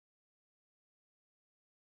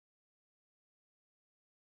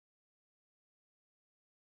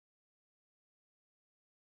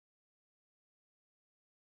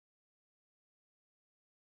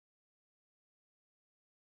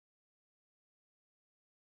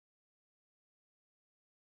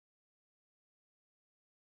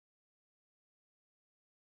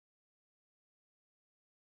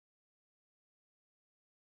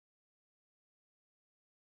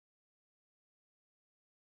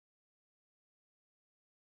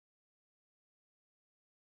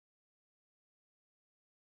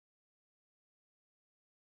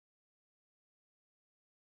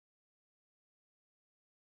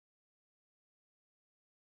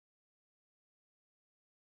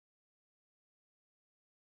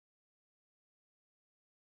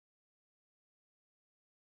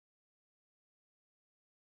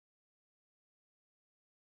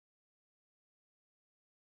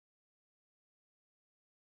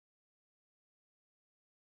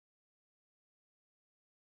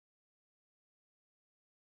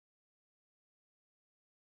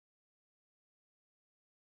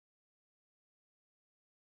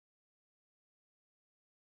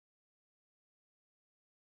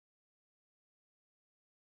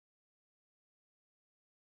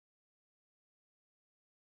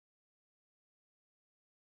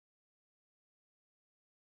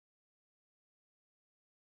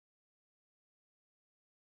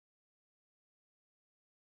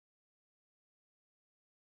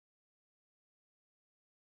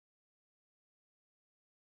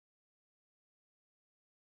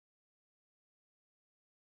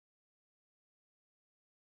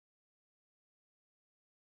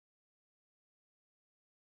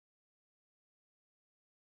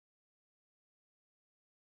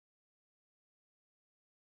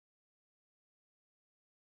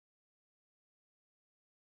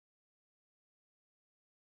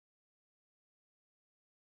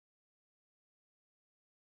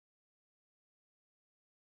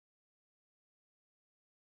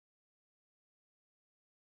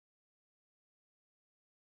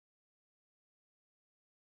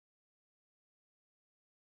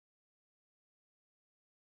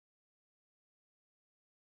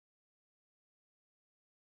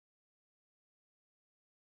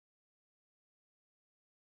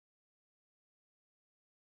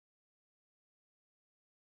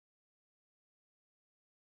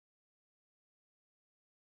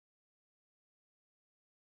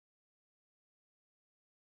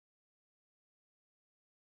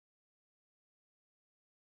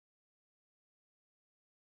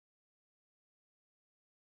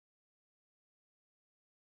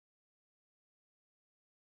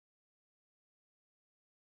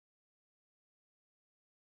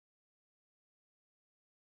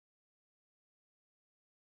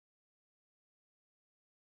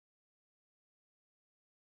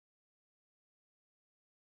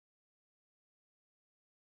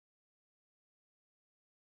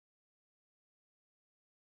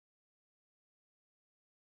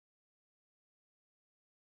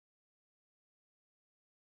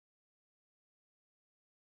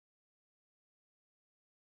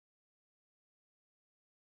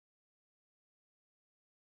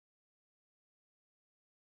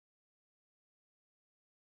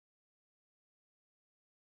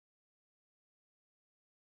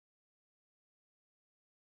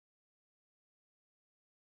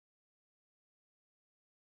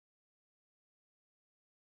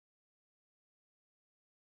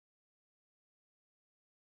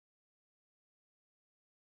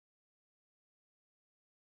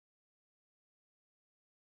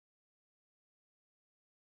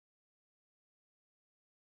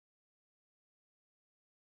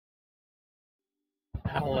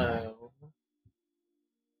Hello. I'm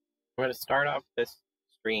going to start off this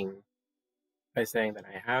stream by saying that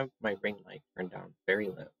I have my ring light turned down very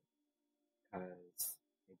low because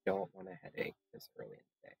I don't want a headache this early in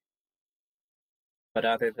the day. But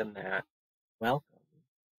other than that, welcome.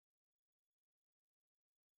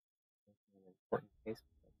 This is an important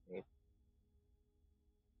Facebook update.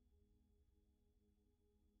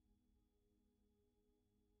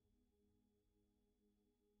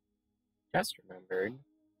 Just remembered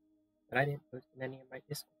that I didn't post in any of my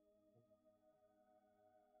Discord.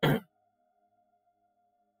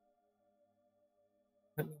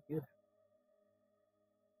 Let me do that.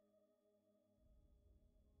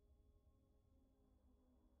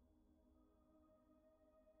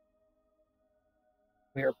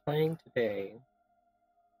 We are playing today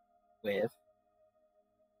with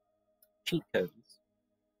cheat codes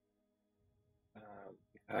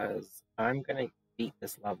because I'm going to beat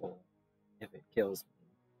this level if it kills me.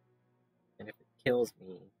 And if it kills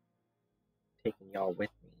me, taking y'all with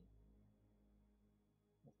me.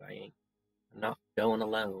 I'm not going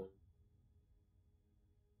alone.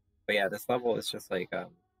 But yeah, this level is just like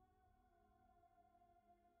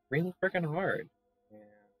really freaking hard.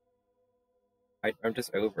 And I'm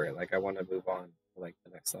just over it. Like I want to move on to like the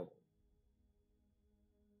next level.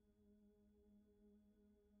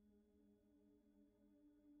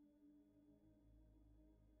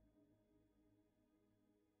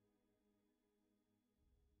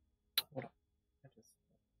 Hold on.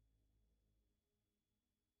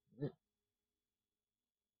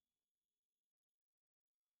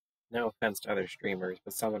 No offense to other streamers,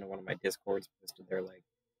 but someone in one of my Discords posted their like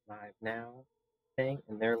live now thing,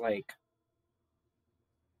 and they're like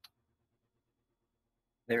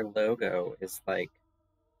their logo is like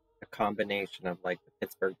a combination of like the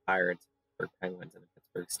Pittsburgh Pirates, Pittsburgh Penguins, and the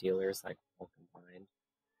Pittsburgh Steelers, like all combined.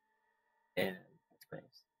 And it's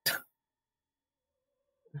gross.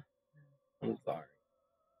 I'm sorry.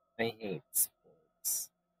 I hate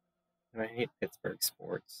sports. And I hate Pittsburgh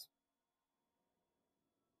sports.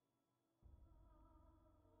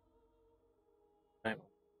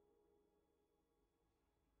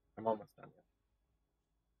 I'm almost done yet.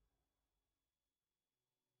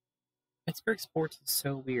 Pittsburgh sports is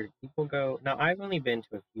so weird. People go now. I've only been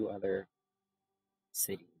to a few other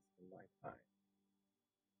cities in my time.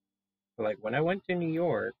 But like when I went to New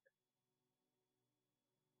York,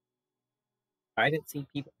 I didn't see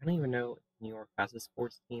people. I don't even know if New York has a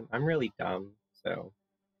sports team. I'm really dumb, so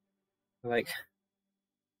like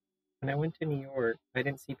when I went to New York, I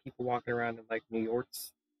didn't see people walking around in like New York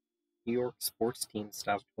sports team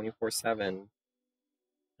stuff 24/7.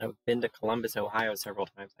 I've been to Columbus, Ohio several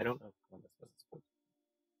times. I don't know if Columbus has a sports team,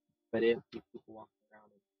 but I didn't see people walking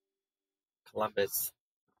around in Columbus.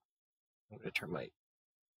 I'm going to turn my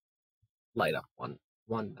light up one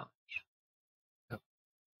notch. Oh,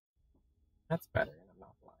 that's better, and I'm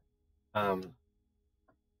not blind.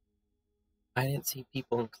 I didn't see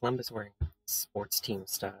people in Columbus wearing sports team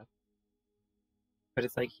stuff, but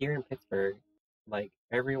it's like here in Pittsburgh, like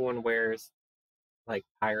everyone wears like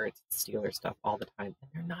Pirates and Steelers stuff all the time,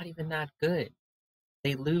 and they're not even that good.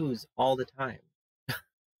 They lose all the time,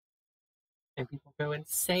 and people go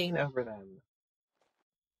insane over them.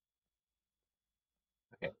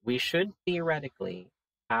 Okay, we should theoretically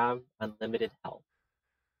have unlimited health.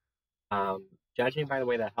 Judging by the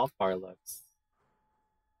way the health bar looks,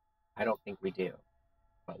 I don't think we do,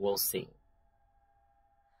 but we'll see.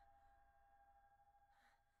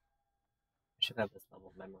 I should have this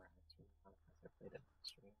level memorized from the last time I played it on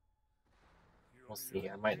stream. We'll see.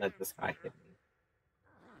 I might let this guy hit me.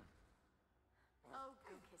 Oh,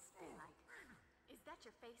 go kiss daylight. Is that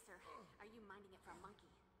your face, or are you minding it for a monkey?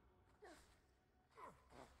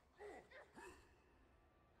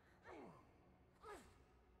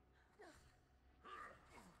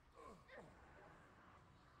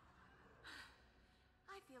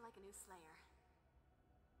 I feel like a new Slayer.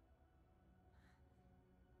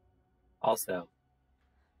 Also,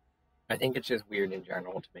 I think it's just weird in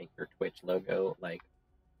general to make your Twitch logo like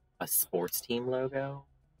a sports team logo.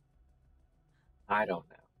 I don't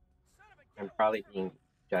know. I'm probably being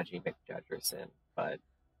judgy McJudgerson, but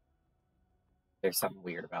there's something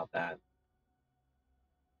weird about that.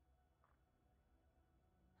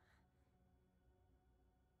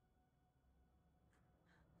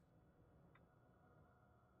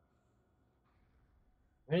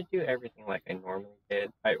 I'm gonna do everything like I normally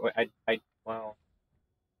did. Well,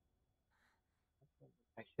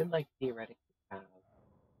 I should like theoretically have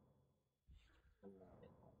unlimited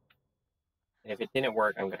health. And if it didn't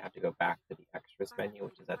work, I'm gonna have to go back to the extras menu,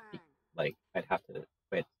 which is at the like I'd have to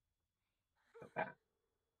quit, go back.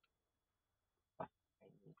 But I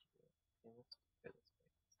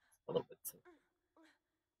a little bit soon.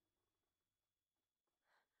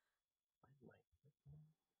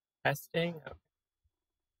 Testing? Okay.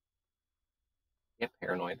 I get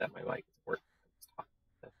paranoid that my mic is working. I'm just talking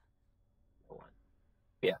to no one.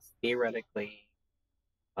 But yes, theoretically,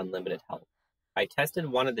 unlimited health. I tested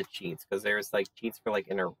one of the cheats because there's like cheats for like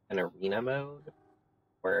an arena mode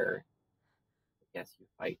where I guess you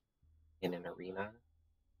fight in an arena.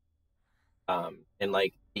 And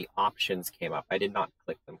like the options came up. I did not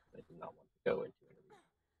click them because I did not want to go into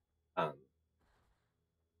an arena.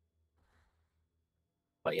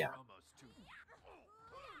 But yeah.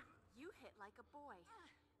 You hit like a boy.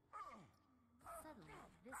 Suddenly,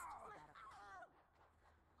 this is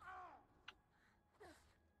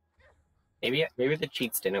better. Maybe the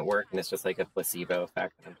cheats didn't work and it's just like a placebo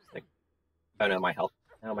effect. And I'm just like, oh no, my health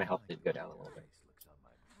did go down a little bit.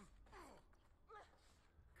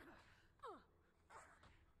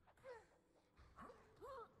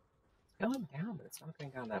 It's going down, but it's not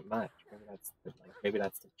going down that much. Maybe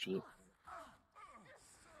that's the cheat.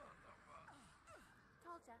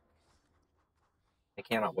 I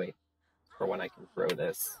cannot wait for when I can throw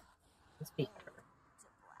this. Let's be fair.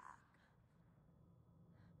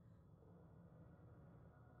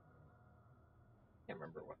 Can't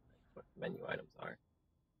remember what menu items are.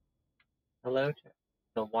 Hello to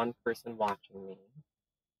the one person watching me.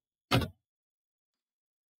 Just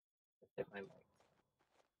hit my mic.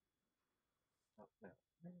 Oh no,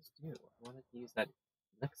 I just do. I wanted to use that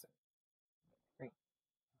elixir. Great.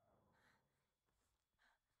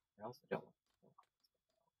 I also don't want to.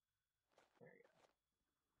 There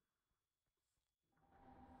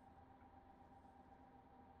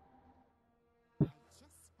you I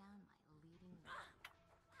just found my leading.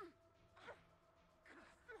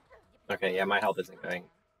 Okay, yeah, my health isn't going.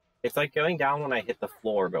 It's like going down when I hit the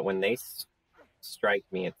floor, but when they strike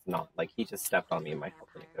me, it's not. Like he just stepped on me and my health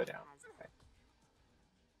didn't go down. Okay.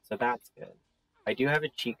 So that's good. I do have a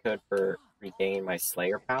cheat code for regain my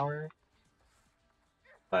Slayer power,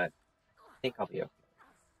 but I think I'll be okay.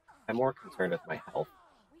 I'm more concerned with my health.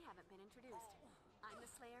 We haven't been introduced. I'm the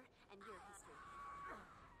Slayer, and you're history.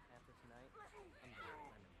 After tonight, I'm going to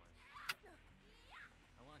lemon work.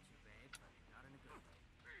 I want you, babe, but not in a good way.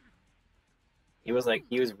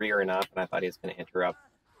 He was rearing up, and I thought he was going to interrupt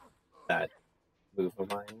that move of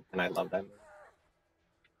mine, and I love that move.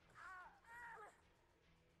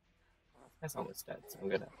 That's almost dead, so I'm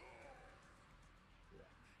gonna.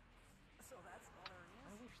 So that's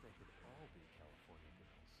I wish they could all be California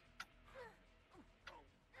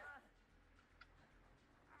girls.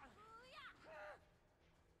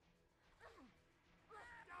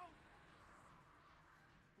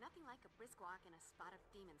 Nothing like a brisk walk and a spot of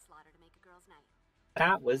demon slaughter to make a girl's night.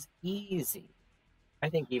 That was easy. I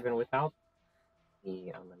think even without the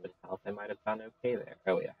unlimited health, I might have done okay there.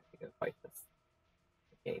 Oh yeah, I have to go fight this.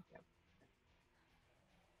 Okay, yeah.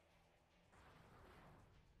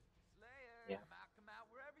 Slayer, Yeah. come out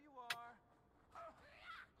wherever you are.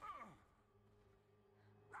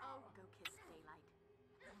 Oh, go kiss daylight.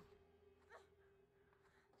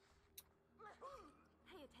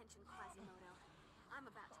 Pay attention, Quasimodo. I'm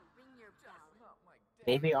about to ring your bell.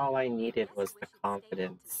 Maybe all I needed was the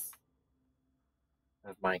confidence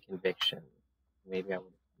of my conviction. Maybe I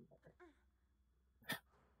would have done better.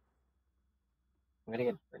 I'm gonna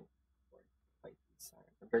get drink before I fight these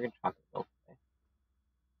sirens. I'm drinking chocolate milk today.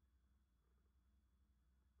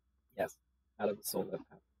 Yes, out of the soul that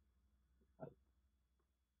path.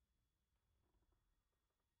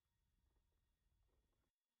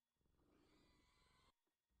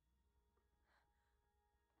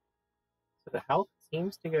 So the health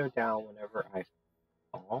seems to go down whenever I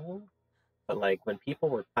fall, but like when people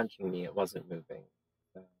were punching me, it wasn't moving.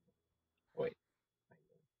 So, wait,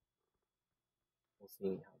 we'll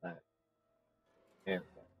see how that. There we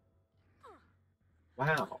go.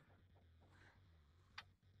 Wow.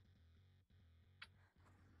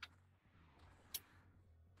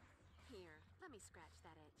 Here, let me scratch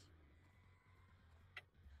that itch.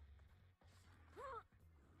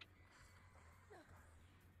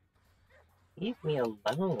 Leave me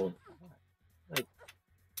alone. Like,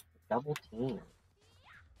 double team.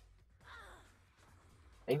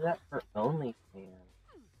 Save that for OnlyFans.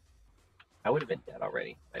 I would have been dead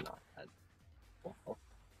already if I not had full health.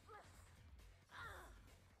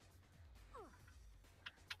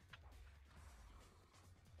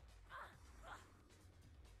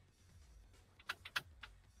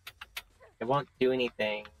 It won't do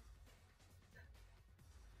anything.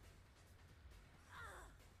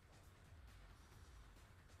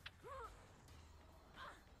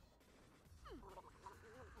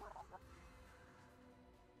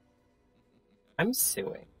 I'm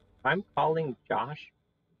suing. I'm calling Joss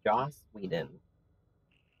Whedon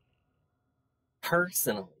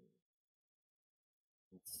personally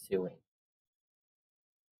and suing.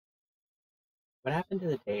 What happened to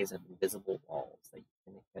the days of invisible walls that you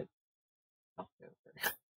can get knocked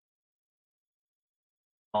over?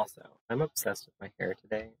 Also, I'm obsessed with my hair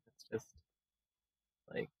today. It's just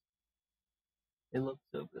like it looks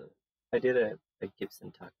so good. I did a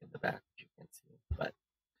Gibson tuck in the back, which you can't see, but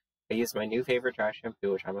I used my new favorite dry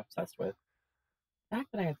shampoo, which I'm obsessed with. The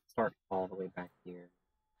fact that I have to start all the way back here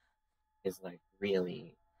is like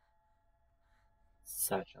really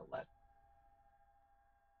such a let.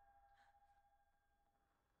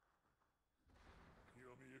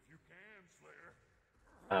 Kill me if you can, Slayer.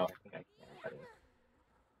 Oh, I think I can, but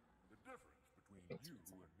The difference between it's you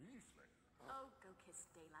expensive. and me, Slayer. Oh, go kiss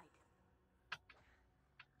daylight.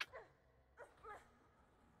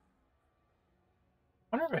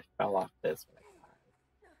 I wonder if I fell off this when I died.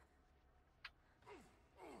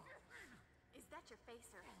 Is that your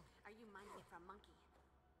face, or are you minding it from monkey?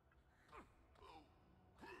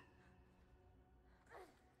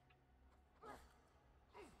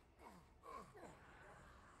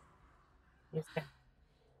 Yes,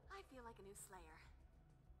 I feel like a new Slayer.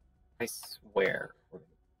 I swear we're gonna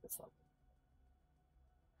get this level.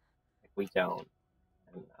 Like we don't,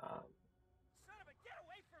 and Son of a, get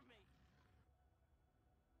away from me!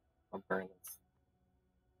 I'll burn this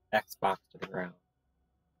Xbox to the ground.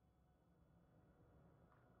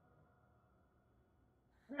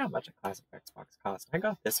 I wonder how much a classic Xbox cost. I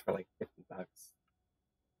got this for like $50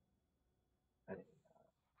 at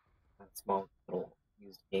a small little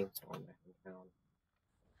used game store in my hometown.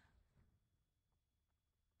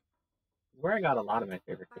 Where I got a lot of my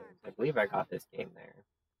favorite games. I believe I got this game there.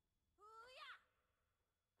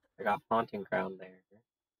 I got Haunting Ground there.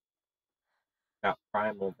 Got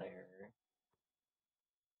Primal there.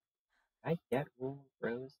 Did I get Rule of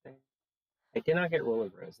Rose there? I did not get Rule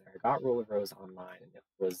of Rose there. I got Rule of Rose online, and it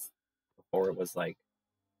was before it was like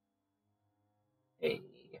a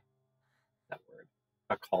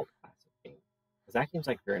cult classic game. Because that game's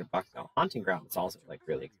like $300 now. Haunting Ground is also like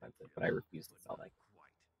really expensive, but I refuse to sell that.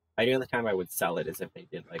 I knew at the time I would sell it as if they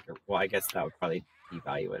did like a, well, I guess that would probably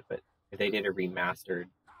devalue it, but if they did a remastered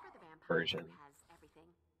version,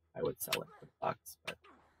 I would sell it for the bucks. But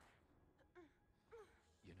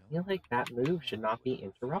I feel like that move should not be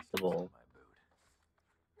interruptible.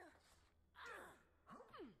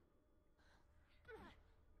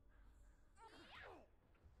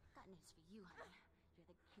 Got news for you, honey. You're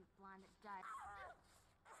the cute blonde that died.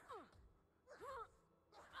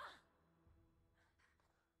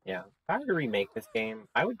 Yeah, if I were to remake this game,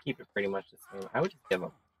 I would keep it pretty much the same. I would just give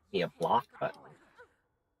me a block button.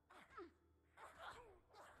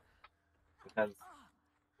 Because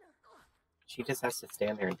she just has to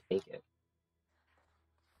stand there and take it.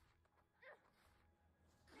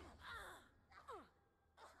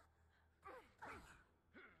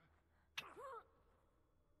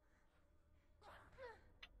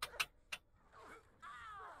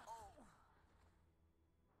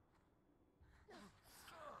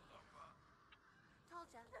 Told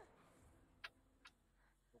ya.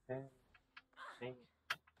 Okay. Okay.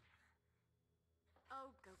 Oh,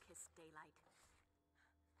 go kiss daylight.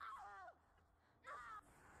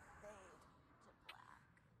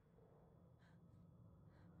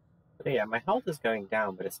 But yeah, my health is going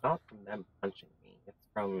down, but it's not from them punching me. It's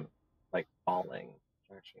from, like, falling.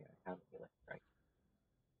 Which actually, I haven't really right.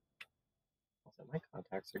 Also, my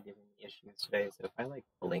contacts are giving me issues today, so if I, like,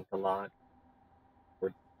 blink a lot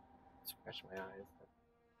or scratch my eyes,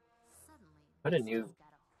 put a new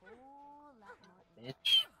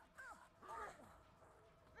bitch.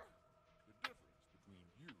 The difference between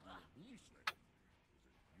you and me, Slayer,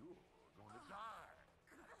 is that you're going to die.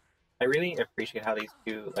 I really appreciate how these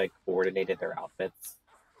two, like, coordinated their outfits.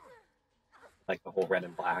 Like, the whole red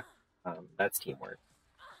and black. That's teamwork.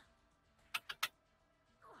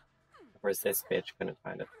 Whereas this bitch couldn't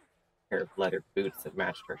find a pair of leather boots that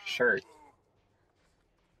matched her shirt.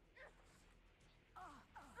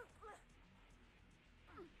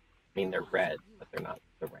 I mean, they're red, but they're not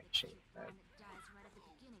the right shade of red.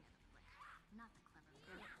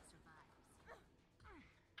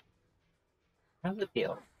 How's it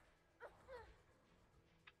feel?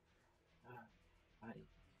 Body.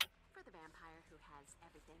 For the vampire who has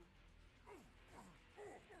everything.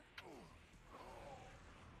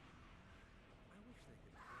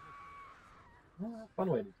 Well, fun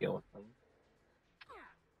way to deal with them.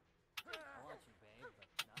 I want you, babe,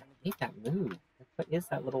 but not in I hate that move. What is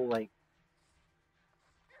that little, like...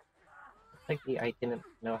 It's like the I didn't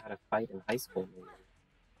know how to fight in high school move.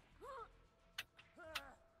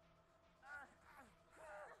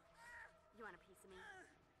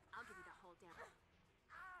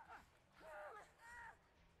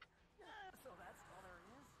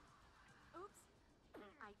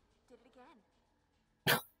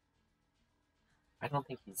 don't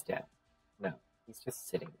think he's dead. No, he's just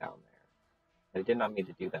sitting down there. I did not mean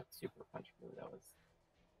to do that super punch move. That was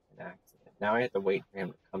an accident. Now I have to wait for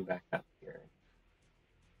him to come back up here.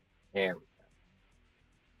 There we go.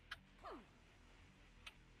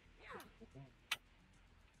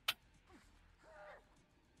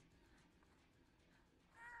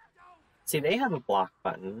 See, they have a block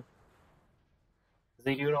button. Because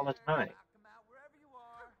they do it all the time. Knock him out wherever you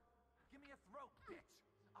are. Give me a throat, bitch.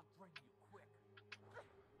 I'll drain you quick.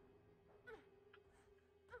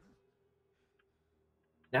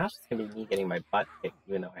 Now it's just going to be me getting my butt kicked,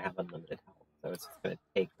 even though I have unlimited health. So it's just going to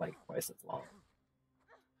take like twice as long.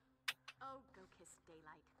 Oh, go kiss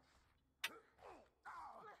daylight.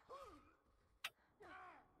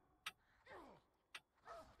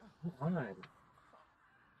 Come on.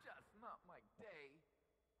 Just not my day.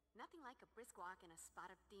 Nothing like a brisk walk and a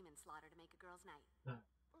spot of demon slaughter to make a girl's night.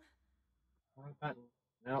 Wrong button.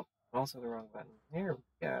 Nope. Also the wrong button. There we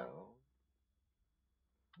go.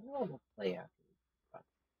 I will play after these buttons.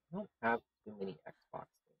 I don't have too many Xbox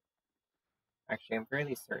games. Actually, I'm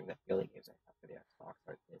fairly certain that the only games I have for the Xbox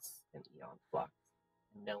are this and Eon Flux.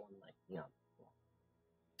 And no one likes Eon Flux.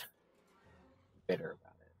 Bitter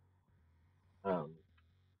about it.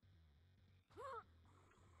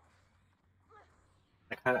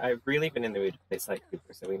 I've really been in the mood to play Sly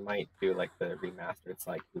Cooper, so we might do like the remastered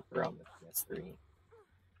Sly Cooper on the PS3.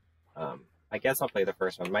 I guess I'll play the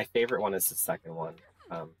first one. My favorite one is the second one.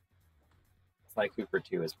 Sly Cooper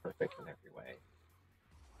 2 is perfect in every way.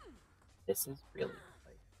 This is really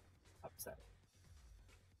like upsetting.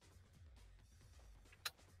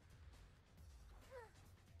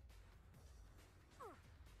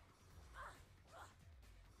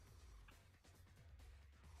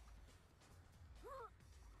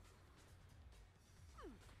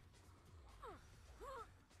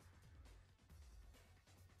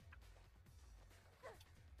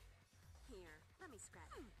 Here, let me scratch.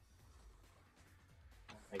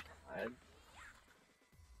 Oh my god.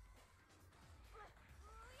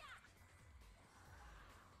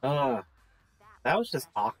 That was just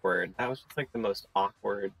awkward. That was just like the most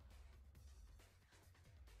awkward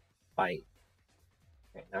fight.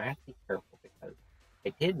 Okay, now I have to be careful because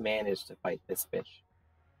I did manage to fight this bitch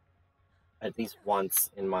at least once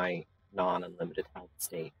in my non-unlimited health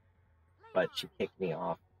state, but she kicked me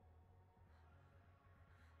off.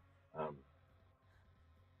 I'm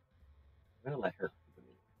gonna let her come to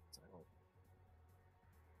me. So I don't...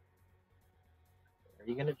 Are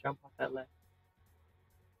you gonna jump off that ledge?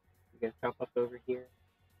 You gonna jump up over here?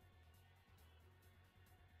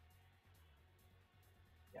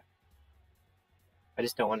 Yeah. I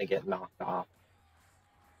just don't want to get knocked off.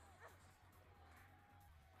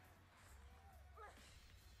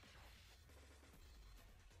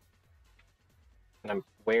 And I'm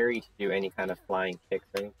wary to do any kind of flying kicks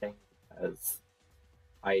or anything because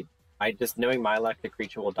I just, knowing my luck, the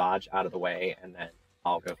creature will dodge out of the way and then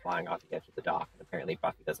I'll go flying off the edge of the dock. And apparently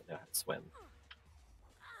Buffy doesn't know how to swim,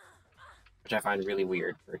 which I find really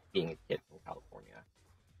weird for being a kid from California.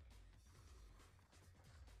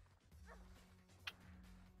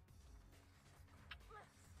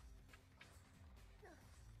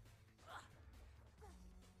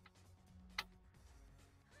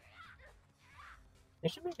 They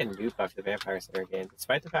should make a new Buffy the Vampire Slayer game.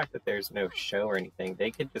 Despite the fact that there's no show or anything, they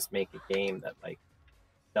could just make a game that like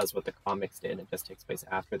does what the comics did and just takes place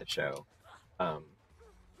after the show. And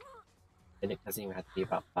it doesn't even have to be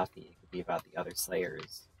about Buffy. It could be about the other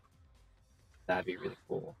Slayers. That'd be really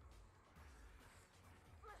cool.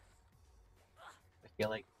 I feel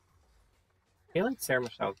like Sarah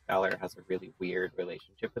Michelle Gellar has a really weird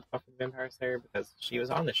relationship with Buffy the Vampire Slayer because she was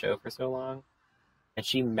on the show for so long. And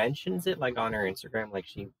she mentions it like on her Instagram, like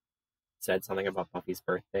she said something about Buffy's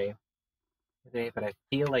birthday today, but I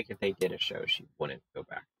feel like if they did a show, she wouldn't go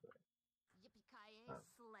back to it. Yippee-ki-yay,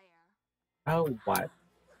 Slayer. Oh, what?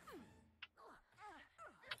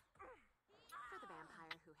 For the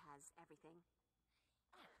vampire who has everything.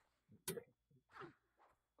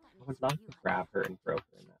 I would love to grab her and throw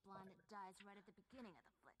her in that fire. Blonde that dies right at the beginning of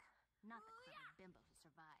the flick, not the clever bimbo who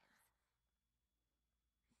survives.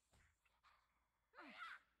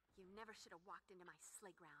 You never should have walked into my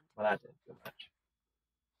playground. Well, that didn't do much.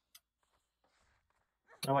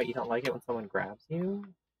 Oh, what, you don't like it when someone grabs you?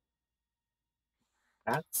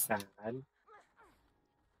 That's sad.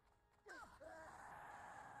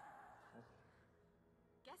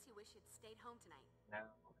 Guess you wish you'd stayed home tonight. Now,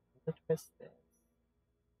 let's twist this.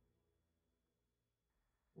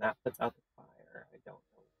 And that puts out the fire. I don't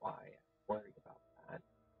know why I'm worried about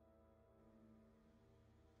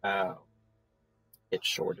that. Oh. It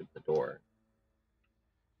shorted the door.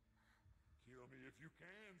 Kill me if you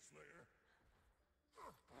can, Slayer.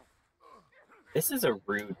 This is a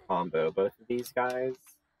rude combo, both of these guys.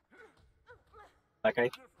 Like,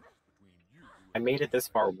 Between you I and made me, it this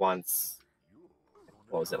far once. you're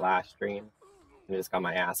What was it, last stream? And I just got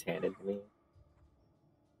my ass handed to me.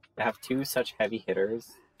 To have two such heavy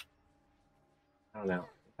hitters, I don't know.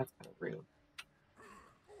 That's kind of rude.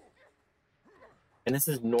 And this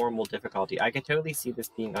is normal difficulty. I could totally see this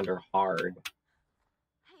being under hard,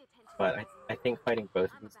 Pay attention, but Daisy. I think fighting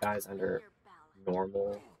both of I'm these about guys to under win your battle.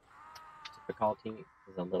 normal difficulty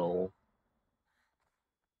is a little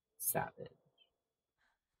savage.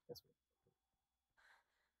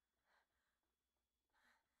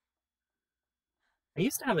 I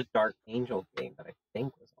used to have a Dark Angel game that I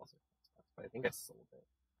think was also Xbox, but I think I sold it.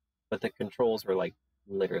 But the controls were like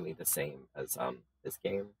literally the same as this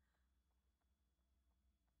game.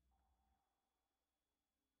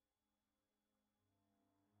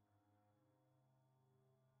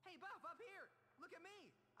 Hey, Buff, up here! Look at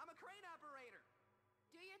me! I'm a crane operator!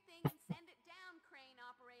 Do your thing and send it down, crane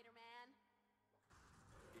operator man.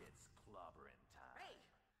 It's clobbering time. Hey!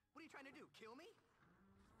 What are you trying to do, kill me?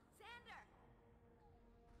 Sander!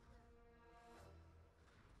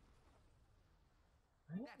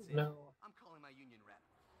 That's it. No, I'm calling my union rep.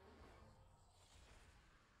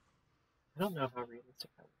 I don't know how realistic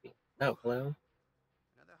that would be. Oh, hello.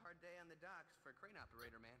 Another hard day on the docks for a crane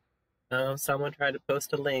operator, man. Oh, someone tried to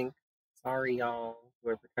post a link. Sorry, y'all.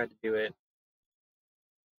 Whoever tried to do it.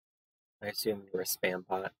 I assume you were a spam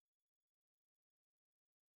bot.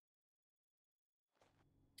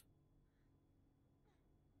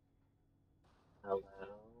 Hello. Do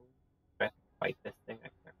I have to fight this thing? I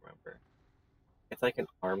can't remember. It's like an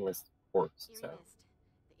armless corpse, Eerie so. mist.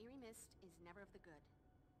 The eerie mist is never of the good.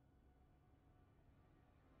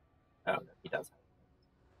 Oh, no, he does have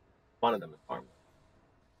it. One of them is armless.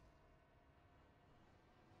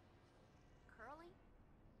 Curly?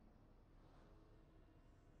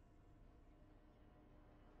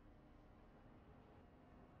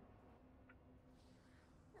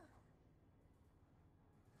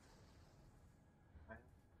 Wow.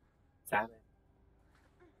 Savage.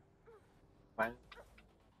 Wow.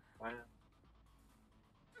 Wow.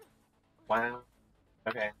 Wow.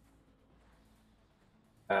 Okay.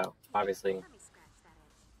 Oh, obviously, Let me scratch that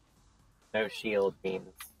itch. no shield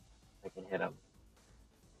means I can hit him.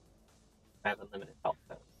 I have unlimited health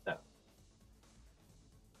though, so.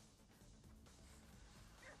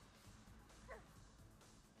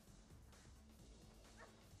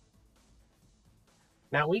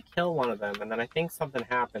 Now we kill one of them, and then I think something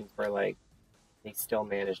happens where, like, they still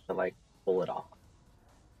manage to, like, pull it off.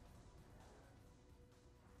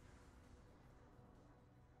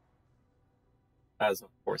 As, of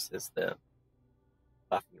course, is the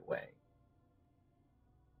Buffy way.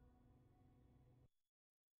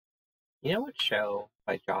 You know what show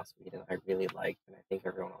by Joss Whedon I really liked, and I think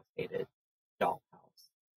everyone else hated?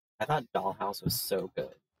 Dollhouse. I thought Dollhouse was so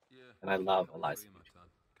good, Yeah, and I love couple Eliza. three in my time.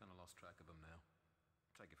 Kind of lost track of them now.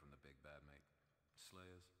 Take it from the big bad mate.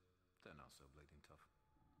 Slayers, they're not so bleeding tough.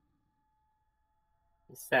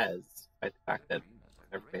 He says, despite the fact that Dreamers are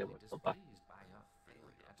never been able greatly to kill Buffy. displeased by your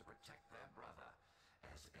failure to protect their brother,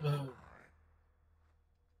 as Oh. am I.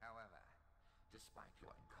 However, despite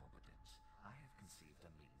your incompetence, I have conceived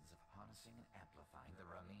a means of harnessing and amplifying the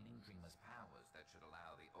remaining Dreamer's powers that should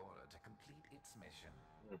allow the Order to complete its mission.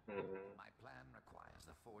 My plan requires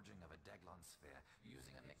the forging of a Deglon sphere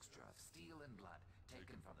using a mixture of steel and blood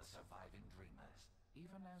taken from the surviving Dreamers.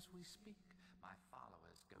 Even as we speak, my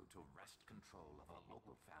followers go to wrest control of a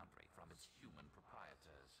local foundry from its human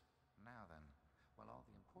proprietors. Now then, while all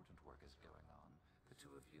the important work is going on, the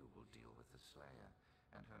two of you will deal with the Slayer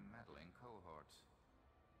and her meddling cohorts.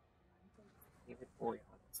 David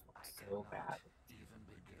Boreanaz I looks so cannot bad. even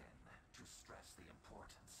begin to stress the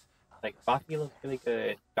importance of Like, the Buffy looks really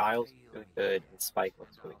good, Giles looks Fail really me, good, and Spike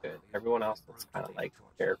looks and really I'll good. have you Everyone else all looks kind of brutally like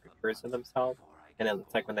tortured for caricatures of months themselves. before I And then get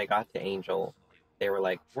it's like when they got to full Angel, personally they were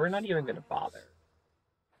like, watch we're your not even going to smiles. bother.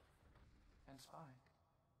 And Spike,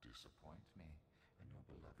 disappoint me, and your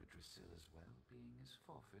beloved Drusilla's well-being is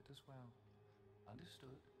forfeit as well.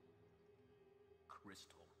 Understood?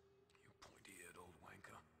 Crystal, you pointy-eared old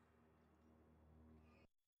wanker.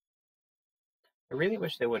 I really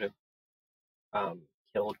wish they would have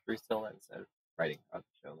killed Drusilla instead of writing about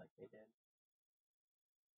the show like they did.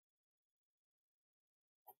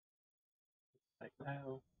 Like,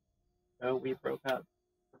 no. No, we broke up.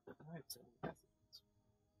 I have so many messages.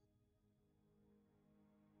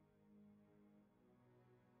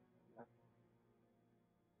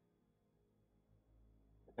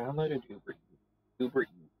 I downloaded Uber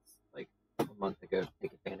Eats like a month ago to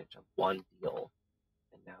take advantage of one deal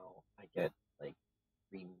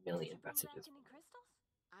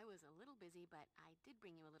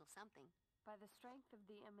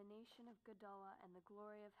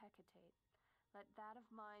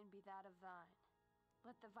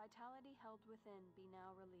vitality held within be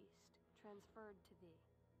now released, transferred to thee.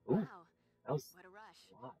 Ooh, Wow, that was what a rush.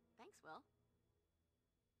 a lot. Thanks, Will.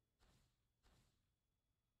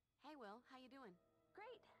 Hey, Will, how you doing?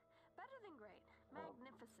 Great. Better than great.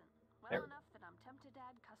 Magnificent. There Well we go. enough that I'm tempted to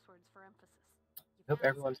add cuss words for emphasis. You Hope found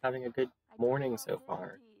everyone's something? having a good I morning damn so well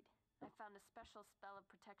far. did indeed. I found a special spell of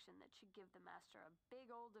protection that should give the master a big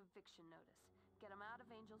old eviction notice. Get him out of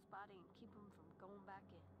Angel's body and keep him from going back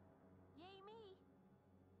in. Yay me!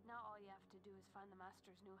 Now all you have to do is find the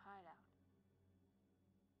master's new hideout.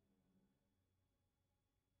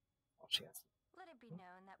 Oh, she has. Let it be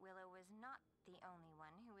known that Willow was not the only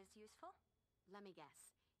one who was useful. Let me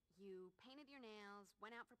guess. You painted your nails,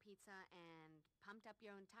 went out for pizza, and pumped up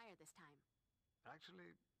your own tire this time.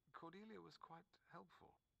 Actually, Cordelia was quite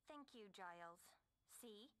helpful. Thank you, Giles.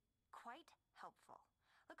 See? Quite helpful.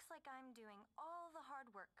 Looks like I'm doing all the hard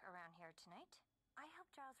work around here tonight. I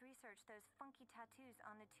helped Giles research those funky tattoos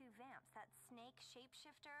on the two vamps, that snake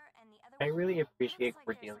shapeshifter and the other I one. really appreciate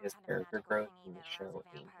Looks like there's Cordelia's some kind of character magical growth thingy in the that allows show a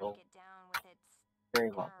vampire Angel. to get down with its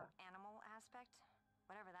Very well inner done. animal aspect,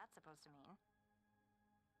 whatever that's supposed to mean.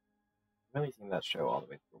 I've only seen that show all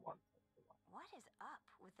the way through once. What is up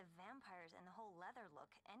with the vampires and the whole leather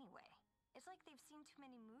look anyway? It's like they've seen too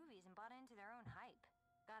many movies and bought into their own hype.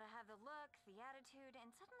 Gotta have the look, the attitude,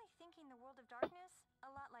 and suddenly thinking the world of darkness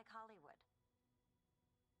a lot like Hollywood.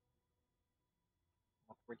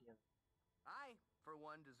 Cordelia. I, for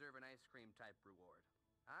one, deserve an ice cream type reward.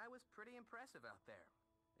 I was pretty impressive out there,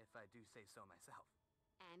 if I do say so myself.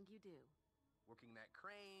 And you do. Working that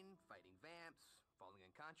crane, fighting vamps, falling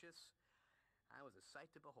unconscious. I was a sight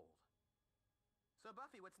to behold. So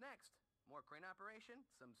Buffy, what's next? More crane operation?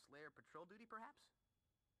 Some Slayer patrol duty, perhaps?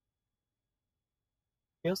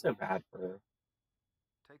 Feel so bad for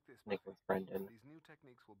Take this, Nicholas Buffy. Brendan. These new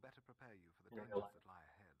techniques will better prepare you for the In real dangers life. that lie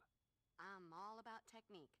ahead. I'm all about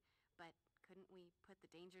technique, but couldn't we put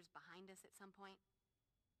the dangers behind us at some point?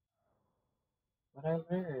 What I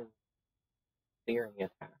learned. Clearing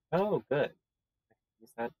attack. Oh, good. I can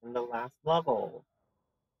use that in the last level.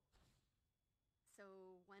 So,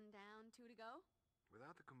 one down, two to go?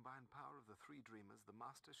 Without the combined power of the three dreamers, the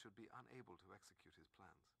Master should be unable to execute his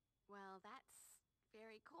plans. Well, that's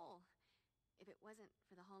very cool. If it wasn't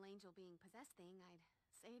for the whole Angel being possessed thing, I'd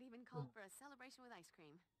say it even called for a celebration with ice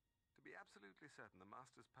cream. To be absolutely certain the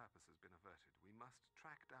Master's purpose has been averted, we must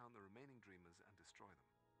track down the remaining dreamers and destroy them.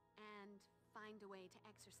 And find a way to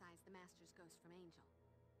exorcise the Master's ghost from Angel.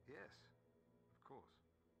 Yes, of course.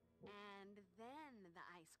 And then the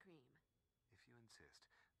ice cream. If you insist.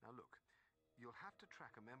 Now look, you'll have to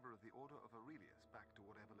track a member of the Order of Aurelius back to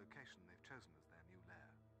whatever location they've chosen as their new lair.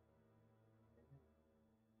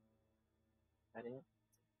 That is.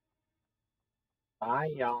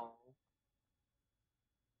 Bye, y'all.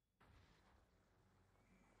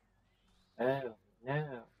 Oh,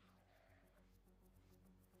 no.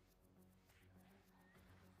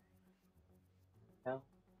 No.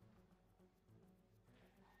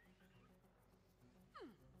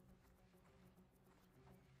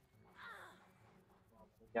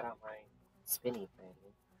 Get out my spinny thing.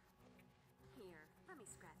 Here, let me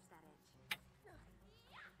scratch that edge.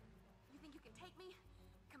 You think you can take me?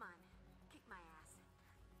 Come on, kick my ass.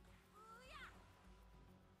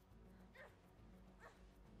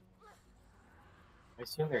 I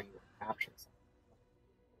assume they're you capture something.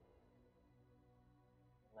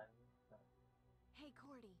 Hey,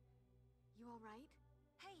 Cordy. You alright?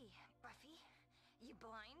 Hey, Buffy. You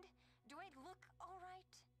blind? Do I look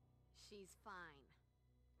alright? She's fine.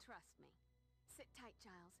 Trust me. Sit tight,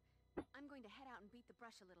 Giles. I'm going to head out and beat the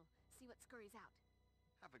brush a little, see what scurries out.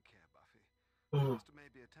 Have a care, Buffy. The Master may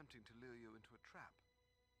be attempting to lure you into a trap.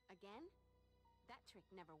 Again? That trick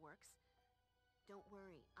never works. Don't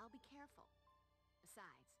worry, I'll be careful.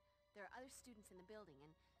 Besides, there are other students in the building,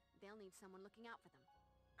 and they'll need someone looking out for them.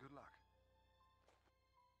 Good luck.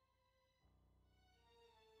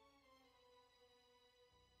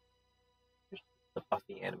 The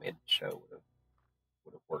Buffy animated show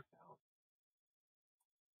would have worked out.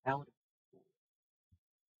 That would have been cool.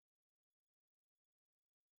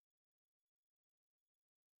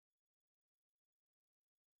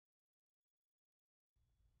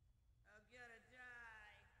 I'm gonna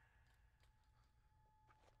die.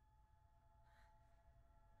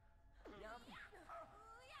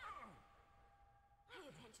 Pay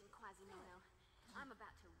attention, Quasimodo. I'm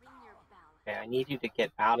about to ring your bell. Okay, I need you to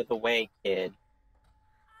get out of the way, kid.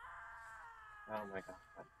 Oh my god.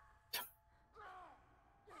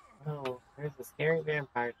 Oh, there's a scary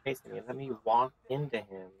vampire chasing me. Let me walk into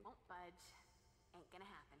him. Won't budge. Ain't gonna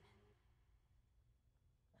happen.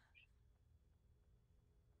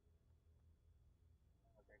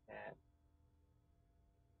 Oh, there And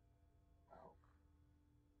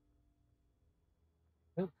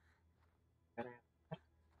oh, gotta have.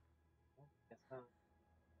 Oh, guess not.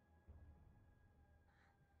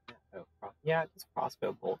 Yeah, yeah, just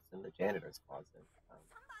crossbow bolts in the janitor's closet.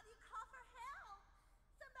 Somebody call for help!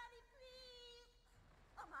 Somebody please!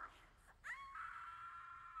 Oh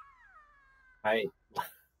my!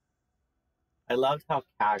 I loved how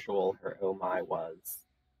casual her oh my was.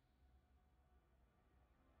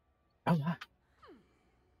 Oh my.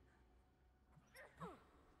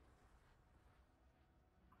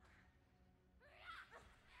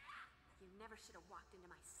 You never should have walked into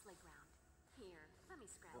my sleigh ground. Here, let me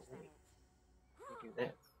scratch Oh, that wait. itch. You do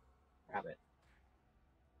this. Grab it.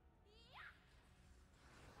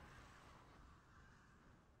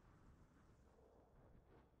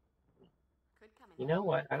 Could come in You know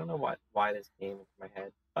what? I don't know why this came into my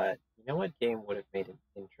head, but you know what game would have made an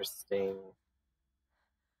interesting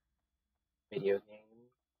video game?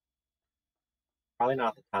 Probably not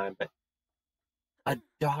at the time, but a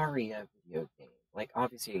Daria video game. Like,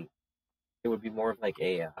 obviously, it would be more of like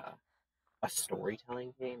a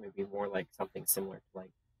storytelling game. It'd be more like something similar to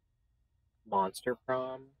like Monster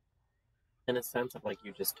Prom, in a sense of like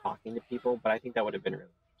you just talking to people. But I think that would have been really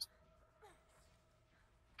interesting.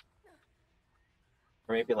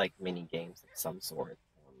 Or maybe like mini games of some sort.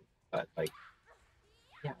 But like,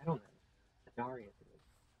 yeah, I don't know. A Daria video.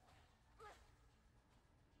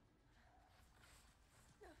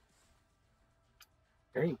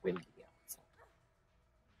 Very windy outside.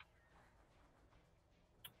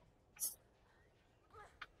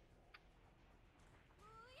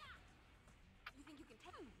 You think you can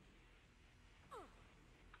take me?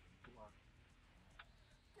 Come on.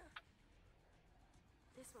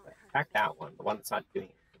 This won't hurt. Attack that one, the one that's not doing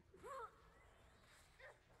anything.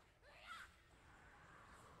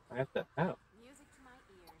 I have to. Oh. Music to my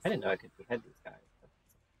ears. I didn't know I could behead these guys.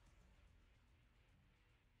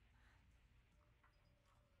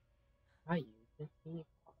 I use the teapot.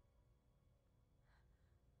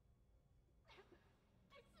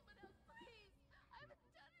 Pick someone else, please! I haven't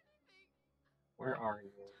done anything! Where are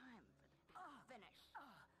you? Time for the finish.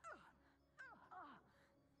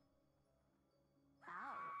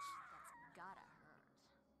 Ouch, that's gotta hurt.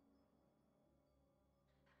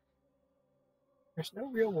 There's no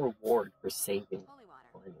real reward for saving Holy water.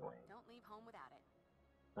 people anyway. Don't leave home without it.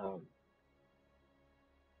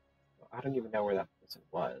 I don't even know where that person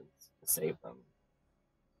was to save them.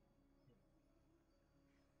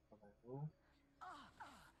 Hello?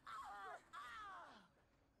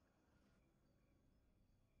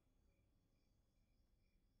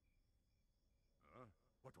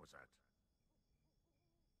 What was that?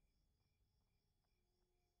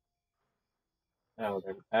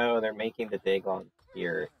 They're making the dig on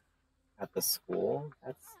here at the school.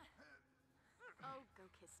 That's Oh, go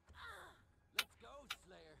kiss. Let's go,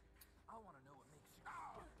 Slayer. I want to know what makes you.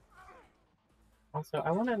 also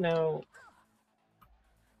I want to know.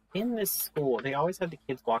 In this school, they always have the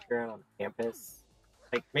kids walking around on campus.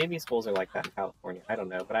 Like maybe schools are like that in California. I don't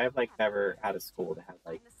know, but I've like never had a school that had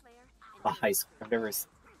like a high school. I've never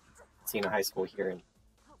seen a high school here in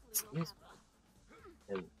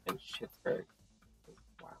in Schittsburg.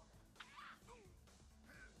 Wow,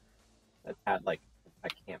 that had like a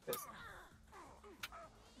campus.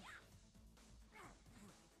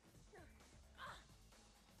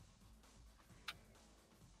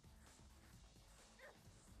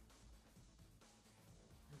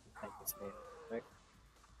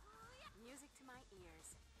 Music to my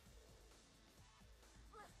ears.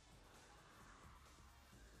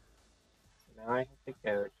 So now I have to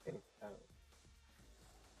go chase out.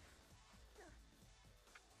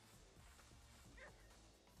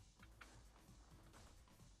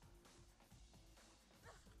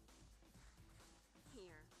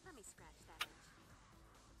 Here, let me scratch that itch.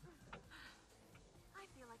 I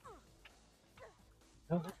feel like.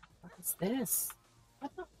 Oh, what the fuck is this?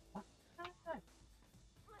 What the fuck is that?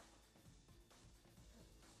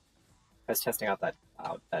 I was testing out that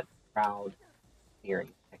crowd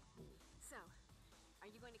hearing technique. So, are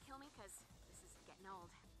you going to kill me? Cause this is getting old.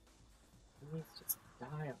 Please just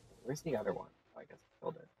die. Where's the other one? Oh, I guess I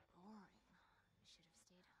killed it. Boring. I should have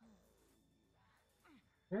stayed home.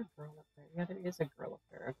 Is there a girl up there? Yeah, there is a girl up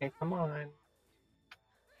there. Okay, come on.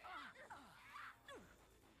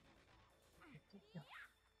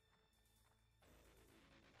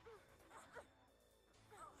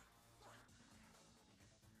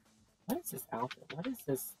 What is this outfit? What is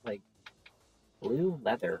this, like, blue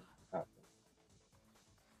leather outfit?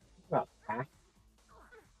 Think about pack.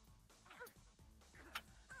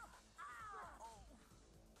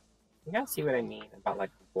 You guys see what I mean about like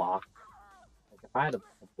a block? Like if I had a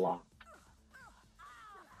block,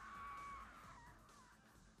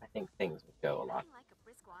 I think things would go a lot. Nothing like a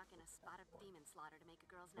brisk walk and a spot of demon slaughter to make a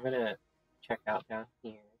girl's I'm night. gonna check out down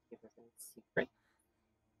here, see if there's any secret.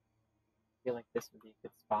 I feel like this would be a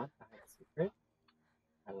good spot to hide a secret.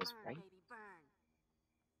 I was Burn, right. baby, burn.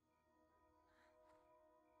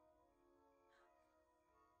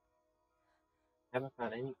 I haven't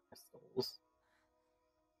found any crystals.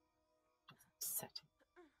 That's upsetting.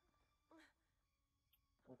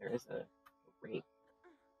 Oh, there is a rake.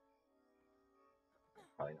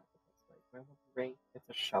 Probably not the best way. Do I want the rake? It's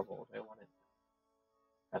a shovel. Do I want it to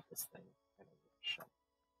cut this thing? I don't need a shovel.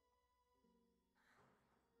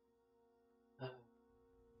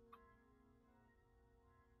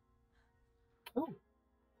 Oh,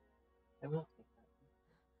 I will take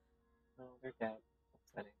that. Oh, they're dead.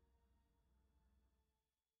 Upsetting.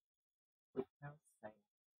 Oop, how exciting.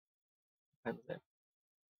 What time is it?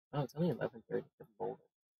 Oh, it's only 11:30 for the boulder.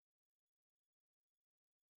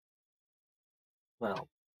 Well,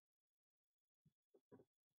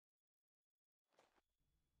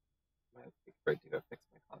 I might have to be afraid to go fix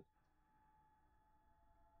my content.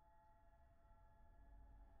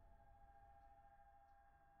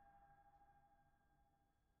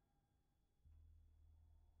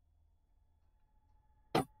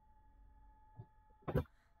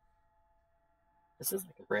 This is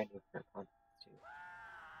like a brand new pair of contacts, too.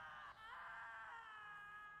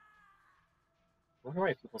 I wonder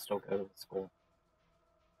why people still go to the school.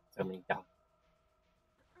 So many die.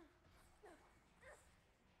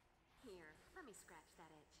 Here, let me scratch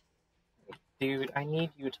that itch. Like, dude, I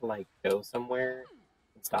need you to like go somewhere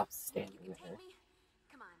and stop You standing can there. take me?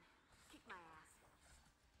 Come on, kick my ass.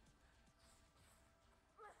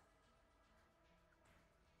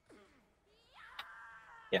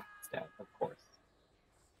 Yeah, it's dead, of course.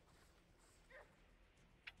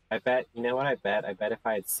 I bet, you know what I bet? I bet if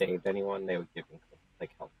I had saved anyone, they would give me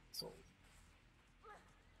like health souls.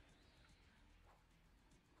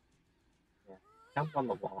 Yeah, jump on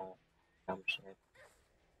the wall. Dumb shit.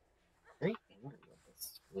 Very angry with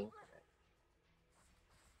this screen today.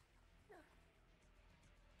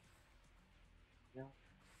 You know?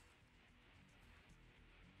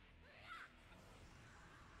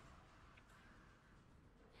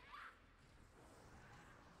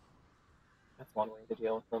 That's one way to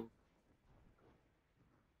deal with them.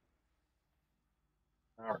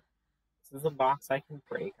 Alright. This is a box I can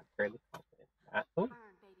break. I'm fairly confident in that. Oh, Burn,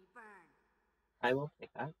 baby, burn. I will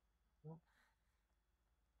take that.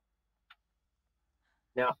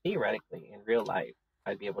 Now, theoretically, in real life,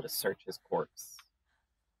 I'd be able to search his corpse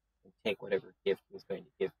and take whatever gift he was going to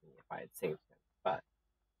give me if I had saved him. But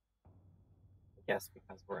I guess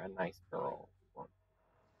because we're a nice girl, we won't.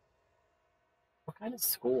 What kind of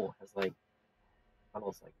school has like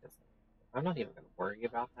tunnels like this? I'm not even going to worry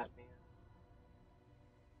about that man.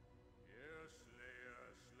 Yeah,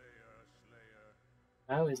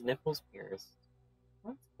 Slayer. Oh, his nipples pierced.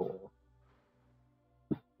 That's cool.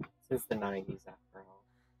 This is the 90s after all.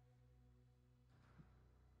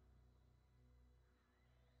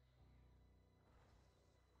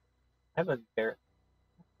 I have a very...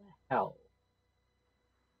 What the hell?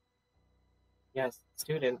 Yes,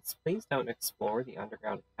 students, please don't explore the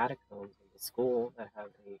underground catacombs of the school that have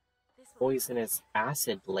a poisonous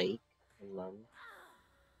acid lake in them.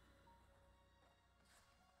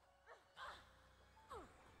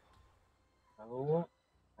 Oh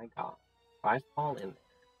my god. If I fall in there.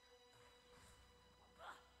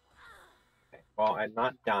 Okay, well, I'm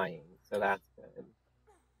not dying, so that's good.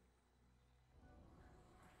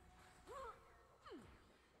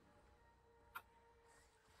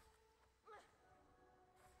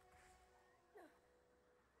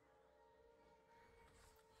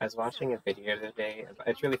 I was watching a video today.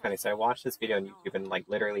 It's really funny. So I watched this video on YouTube, and like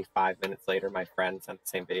literally 5 minutes later, my friend sent the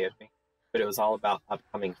same video to me. But it was all about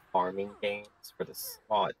upcoming farming games for this.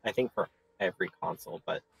 Well, I think for every console,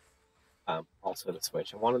 but also the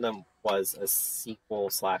Switch. And one of them was a sequel /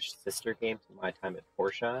 sister game to My Time at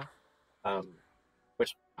Portia,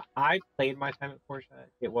 which I played My Time at Portia.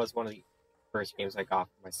 It was one of the first games I got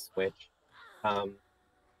for my Switch, and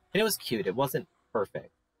it was cute. It wasn't perfect,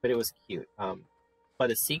 but it was cute. But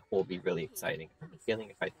a sequel would be really exciting. I have a feeling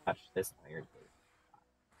if I touch this iron gate,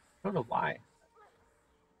 I don't know why.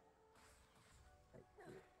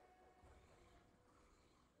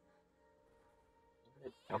 I'm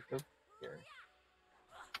gonna jump over here.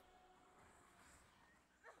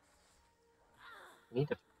 I need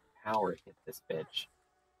to power hit this bitch.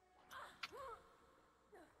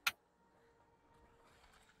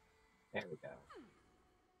 There we go.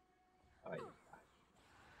 Oh, I didn't die.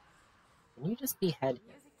 Can you just behead him?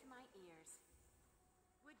 Music to my ears.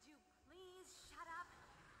 Would you please shut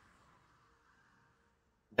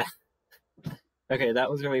up? Okay, that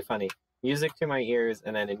was really funny. Music to my ears,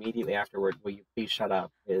 and then immediately afterward, will you please shut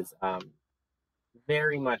up, is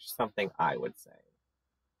very much something I would say.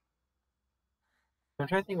 I'm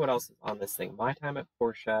trying to think what else is on this thing. My Time at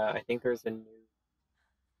Portia. I think there's a new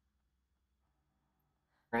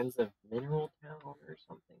Friends of Mineral Town or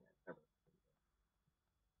something. I've never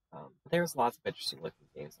but there's lots of interesting looking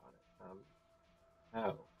games on it. Oh,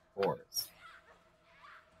 of course.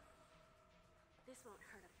 This won't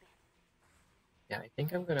hurt a bit. Yeah, I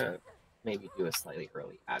think I'm gonna maybe do a slightly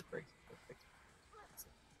early ad break.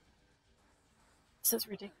 This is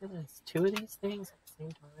ridiculous. 2 of these things at the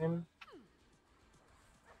same time.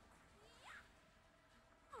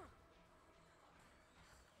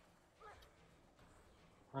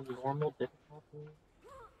 On normal difficulty.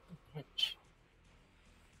 Pitch.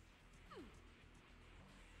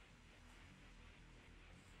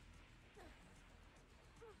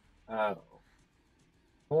 Oh. Of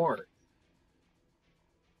course.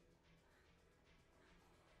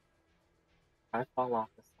 I fall off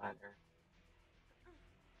the ladder.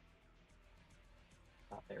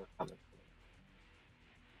 Thought they were coming for me.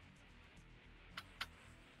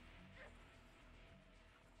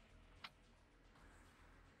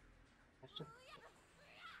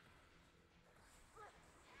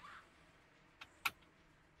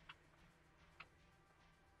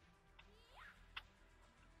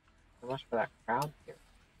 So much for that crowd here.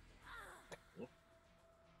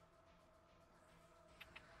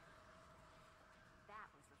 That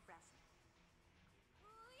was refreshing.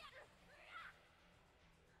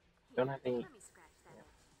 Don't have any. Let me scratch that itch.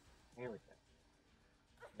 Here we go.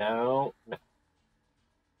 No.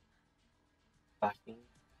 Buffy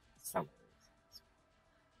Summers.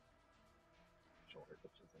 Shoulder,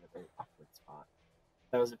 which is in a very awkward spot.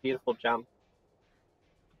 That was a beautiful jump.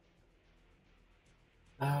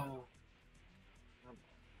 Oh.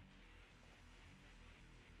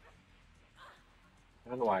 I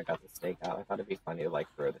don't know why I got the stake out. I thought it'd be funny to like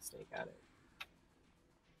throw the stake at it.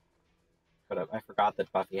 But I forgot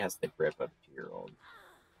that Buffy has the grip of a 2-year-old.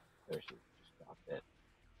 So she just dropped it.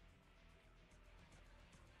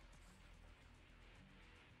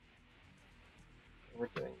 We're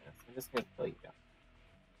doing this. I'm just gonna kill you guys.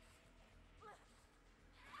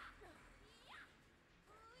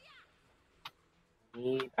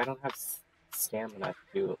 I don't have stamina to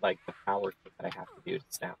do like the power kick that I have to do to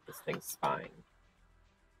snap this thing's spine.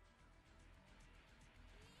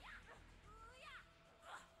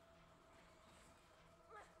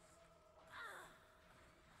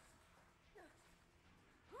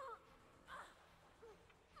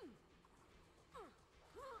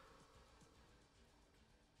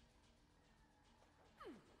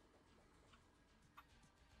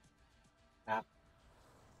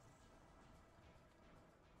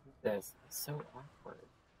 This is so awkward.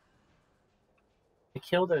 To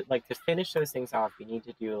kill the to finish those things off, you need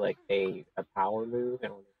to do like a power move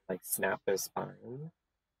in order to like snap their spine.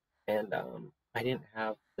 And I didn't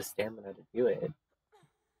have the stamina to do it.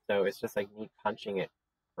 So it's just like me punching it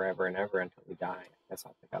forever and ever until we die. I guess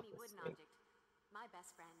I'll pick up Any this wooden thing. object. My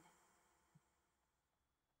best friend.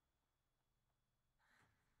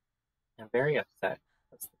 I'm very upset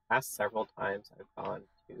because the past several times I've gone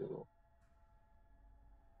to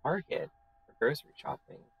Target for grocery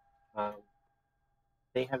shopping,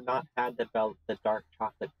 they have not had the dark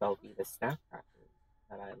chocolate Velveeta snap crackers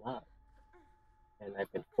that I love. And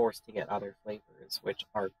I've been forced to get other flavors, which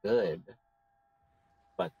are good,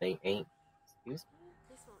 but they ain't, excuse me?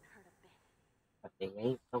 This won't hurt a bit. But they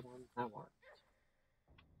ain't the ones I want.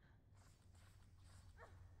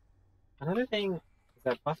 Another thing is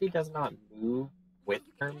that Buffy does not move with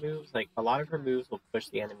her moves. Like, a lot of her moves will push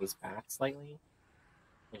the enemies back slightly,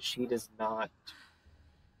 and she does not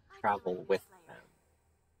travel with them.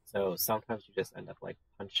 So sometimes you just end up, like,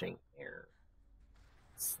 punching air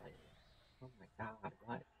slightly. Oh my god,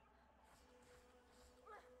 what?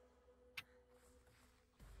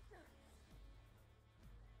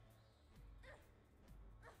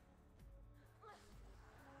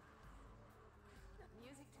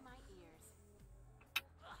 Music to my ears.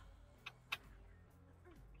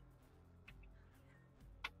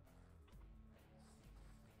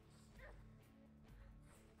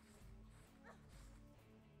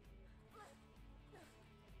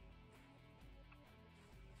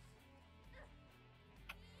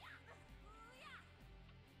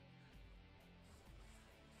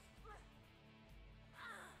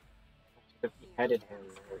 I should have beheaded him.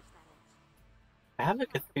 I have a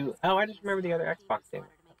Cthulhu. Oh, I just remember the other Xbox game.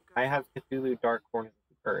 I have Cthulhu Dark Corners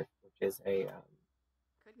of the Earth, which is a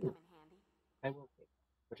Could come in handy. I will take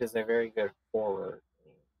that, which is a very good horror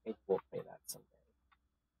game. Maybe we'll play that someday.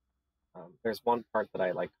 There's one part that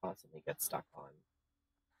I like constantly get stuck on,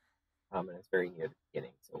 and it's very near the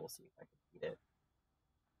beginning, so we'll see if I can beat it.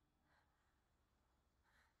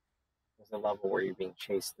 There's a level where you're being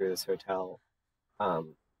chased through this hotel. I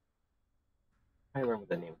remember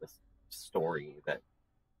the name of this story that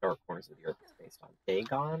Dark Corners of the Earth is based on.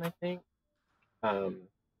 Dagon, I think. Wow,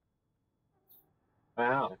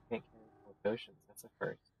 I can't carry more potions. That's a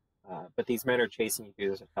first. But these men are chasing you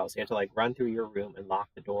through this hotel, so you have to like run through your room and lock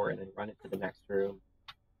the door, and then run into the next room,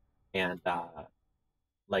 and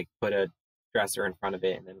like put a dresser in front of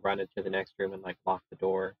it, and then run into the next room and like lock the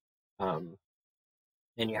door.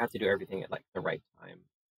 And you have to do everything at like the right time,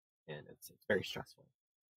 and it's very stressful.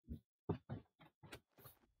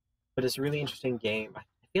 But it's a really interesting game. I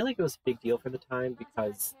feel like it was a big deal for the time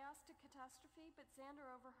because Chaos to catastrophe, but Xander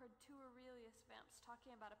overheard two Aurelius vamps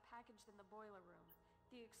talking about a package in the boiler room.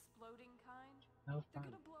 The exploding kind. no They're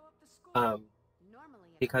fun. gonna blow up the school.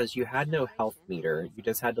 Because you had no health meter, you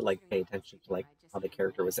just had to like pay attention to like how the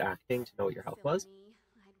character was acting to know what your health was.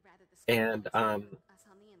 And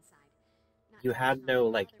you had no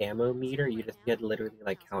like ammo meter, you had to literally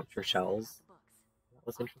like count your shells. That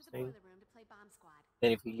was interesting.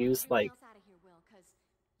 And if you use like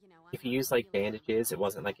bandages, it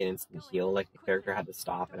wasn't like an instant heal, like the character had to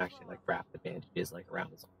stop and actually like wrap the bandages like around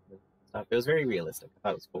his arm and stuff. It was very realistic. I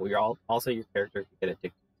thought it was cool. Also your character could get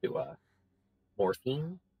addicted to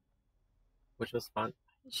morphine, which was fun.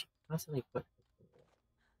 She constantly put.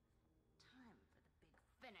 Time for the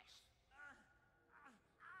big finish.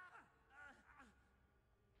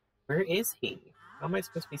 Where is he? How am I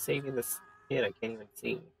supposed to be saving this kid? I can't even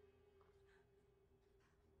see.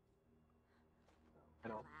 I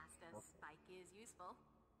don't. Okay. Spike is useful.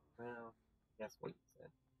 Well, guess what you said.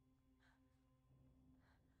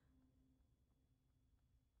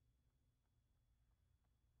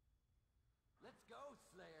 Let's go,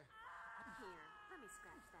 Slayer. Here, let me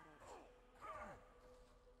scratch that itch.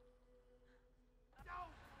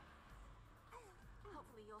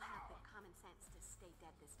 Hopefully you'll have the common sense to stay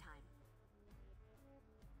dead this time.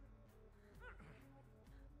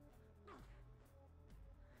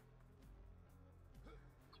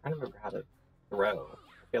 I don't remember how to throw.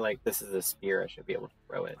 I feel like this is a spear. I should be able to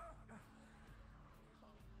throw it.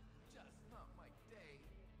 Just not my day.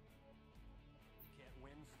 Can't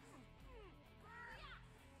win.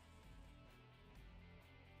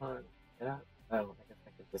 Come on, get out. Oh, I guess I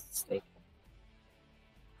could just stake him.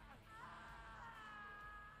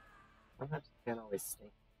 Sometimes you can't always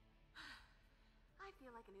stake. I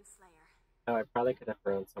feel like a new Slayer. Oh, I probably could have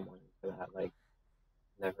thrown someone into that, like,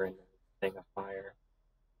 never-ending thing of fire.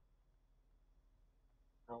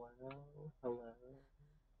 Hello, hello.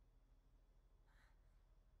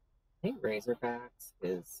 I think Razorbacks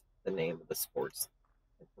is the name of the sports,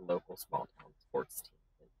 like the local small-town sports team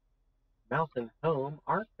in Mountain Home,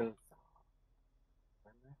 Arkansas,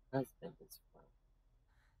 where my husband is from.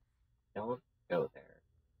 Don't go there.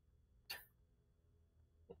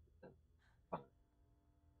 It isn't fun.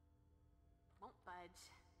 Won't budge.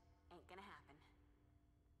 Ain't gonna happen.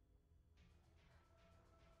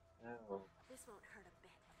 Oh, This won't hurt a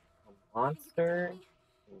bit. a monster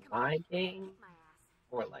in my game? Kick my ass.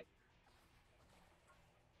 Or like,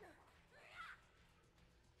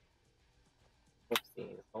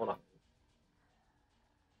 oopsies, hold on.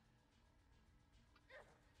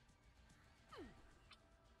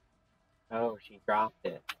 Oh, she dropped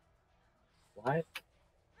it. What?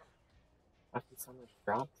 Buffy Summers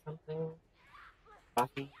dropped something?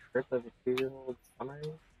 Buffy, Trip of a 2-year-old Summers?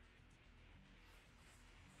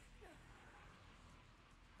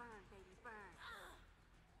 Burn, baby, burn.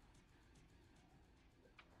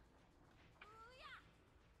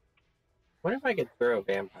 What if I could throw a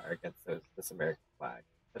vampire against this American flag?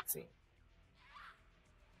 Let's see.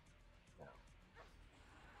 No.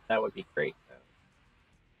 That would be great, though.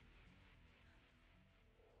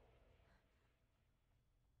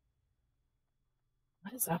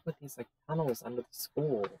 What is up with these like tunnels under the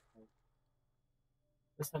school? Like,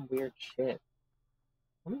 there's some weird shit.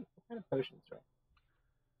 What kind of potions do I have?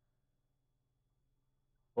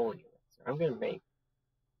 Holy elixir. I'm gonna make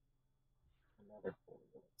another holy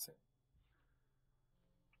elixir.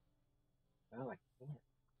 Oh, I can't.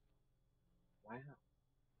 Wow.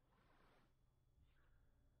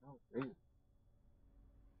 Oh, rude.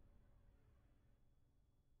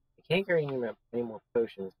 I can't carry any more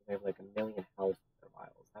potions because I have like 1,000,000 health in their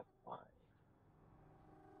vials. That's why.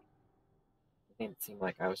 It didn't seem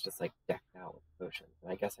like I was just like decked out with potions,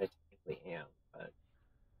 and I guess I technically am, but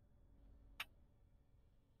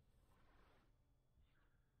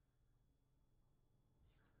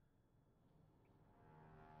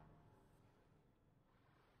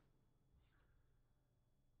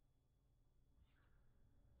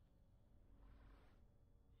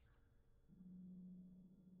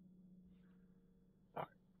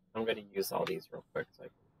I'm gonna use all these real quick so I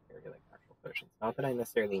can carry like actual potions. Not that I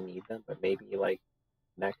necessarily need them, but maybe like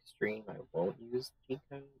next stream I won't use cheat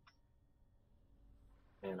codes.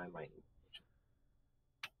 And I might need potions.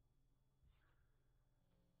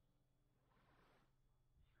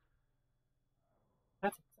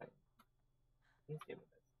 That's exciting. Please give me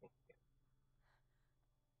this. Thank you.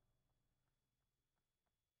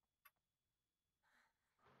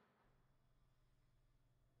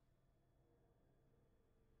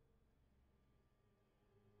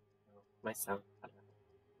 Oh, my sound cut out.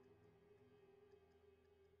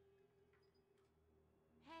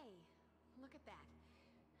 Hey, look at that.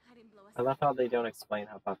 I didn't blow us I love up. how they don't explain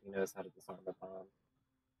how Buffy knows how to disarm a bomb.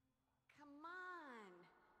 Come on.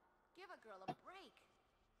 Give a girl a break.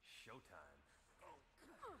 Showtime.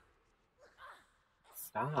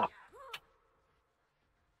 Stop.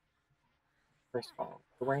 First of all,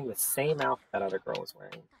 you're wearing the same outfit that other girl was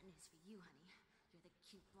wearing. Got news for you, honey. You're the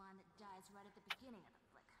cute blonde that dies right at the beginning of the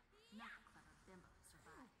flick. Not the clever bimbo who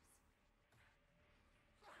survives.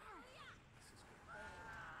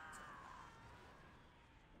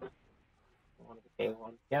 One of the gay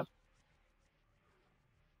ones. Yep.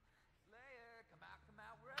 Slayer, come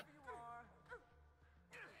out wherever you are.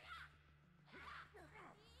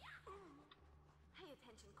 Pay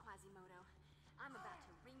attention, Quasimodo. I'm about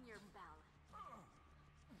to ring your bell.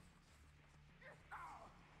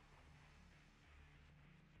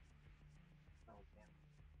 Oh man.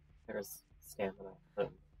 There's stamina.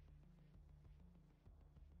 Boom.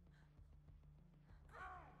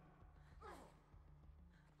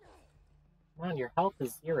 Come on, your health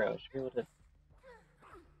is 0. Should be able to.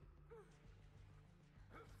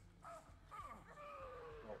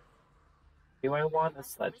 Oh. Do I want a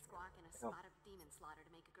sledge? Squawk and a spot of demon slaughter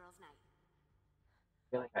to make a girl's night.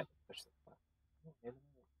 I feel like I have to push this button. Oh, maybe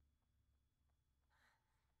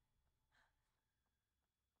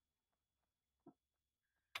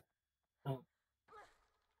not. Oh.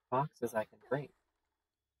 Boxes I can break.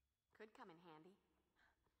 Could come in handy.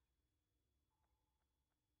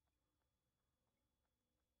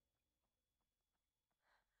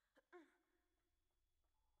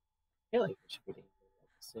 I feel like it should be getting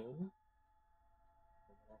soon. And then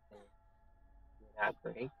I can do an ad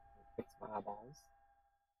break and fix my eyeballs.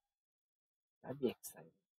 That'd be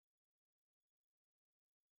exciting.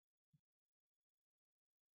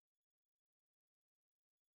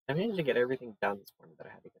 I managed to get everything done this morning that I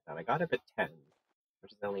had to get done. I got up at 10,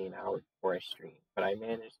 which is only an hour before I stream, but I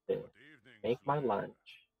managed to make my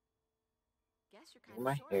lunch, do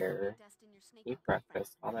my hair, eat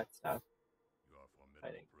breakfast, all that stuff.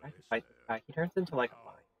 Fighting. I can fight this guy. He turns into like a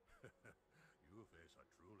lion. You face a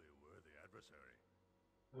truly worthy adversary.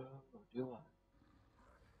 Oh, do I?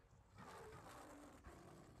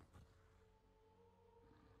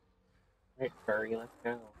 Alright, furry, let's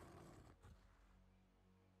go.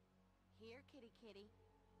 Here, kitty kitty.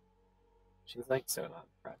 She's like so not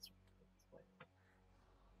impressed with this.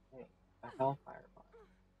 Hey, a hellfire bot.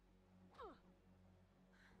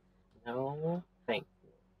 No, thank you.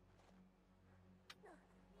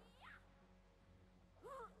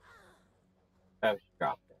 Oh, she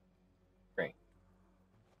dropped it. Great.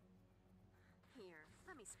 Here,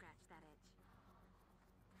 let me scratch that edge.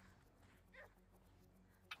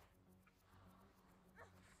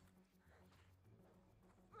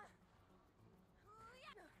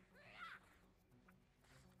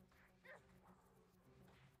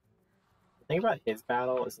 The thing about his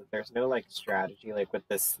battle is that there's no like strategy. Like with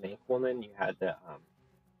this snake woman, you had to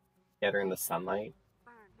get her in the sunlight.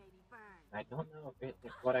 Burn, baby, burn. I don't know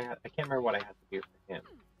what I had. I can't remember what I had to do for him.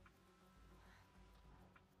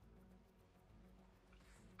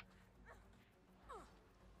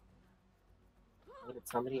 Oh, did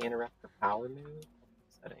somebody interrupt her power move?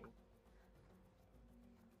 Setting.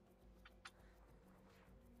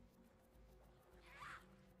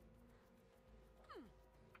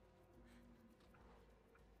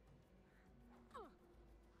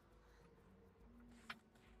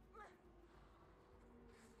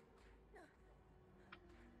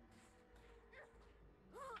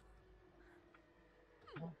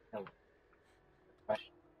 Oh, hello.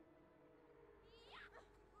 Question.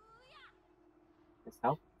 His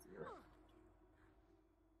health is 0.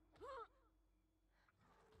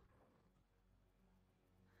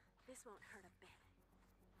 This won't hurt a bit.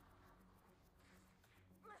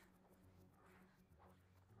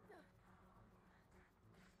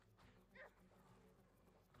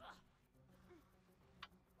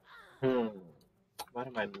 What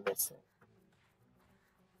am I missing?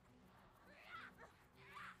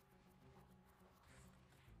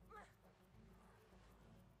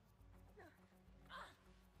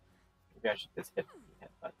 Maybe I should just hit the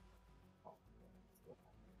hit button.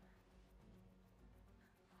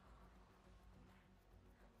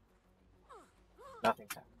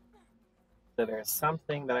 Nothing's happening. So there's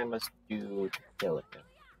something that I must do to kill him.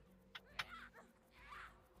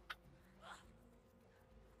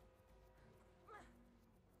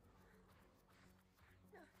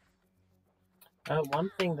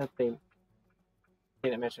 One thing that they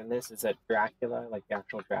didn't mention in this is that Dracula, like the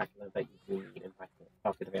actual Dracula that you do meet in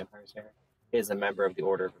Buffy the Vampire Slayer, is a member of the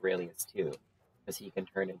Order of Aurelius too, because he can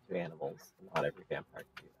turn into animals. Not every vampire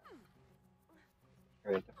can do that.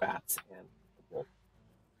 Turn into bats and a wolf.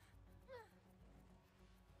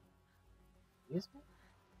 Excuse me?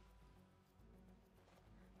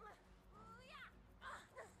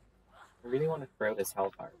 I really want to throw this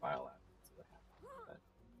Hellfire Vial out and see what happens, but I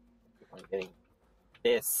keep on getting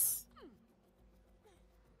this.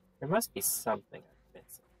 There must be something I'm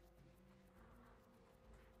missing.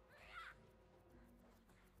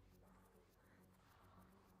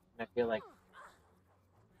 And I feel like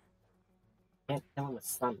I can't kill him with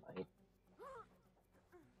sunlight.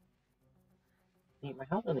 See, my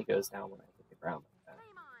health only goes down when I hit the ground like that.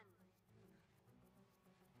 Flame on!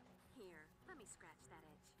 Here, let me scratch that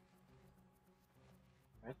edge.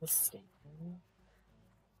 Do I have to stake him?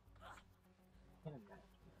 I can't imagine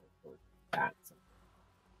those bats.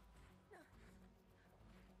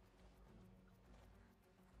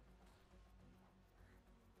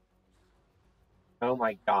 Oh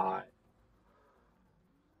my god.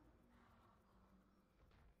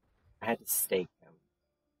 I had to stake him.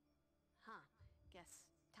 Huh. Guess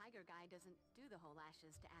Tiger Guy doesn't do the whole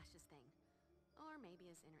ashes to ashes thing. Or maybe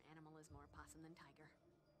his inner animal is more possum than tiger.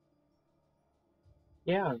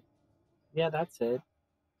 Yeah, that's it.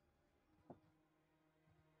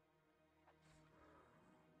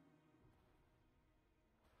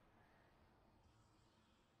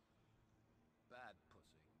 Bad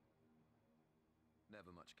pussy. Never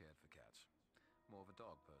much cared for cats. More of a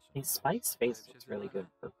dog person. Hey, Spike's face Shapeshifted looks really like good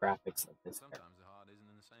that. for graphics of this character. Sometimes the heart isn't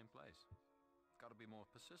in the same place. Gotta be more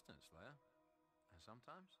persistent, Slayer. And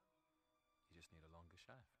sometimes, you just need a longer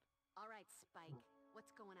shaft. Alright, Spike.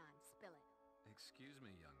 What's going on? Spill it. Excuse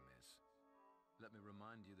me, young miss. Let me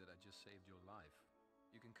remind you that I just saved your life.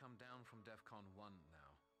 You can come down from DEFCON 1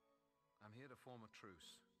 now. I'm here to form a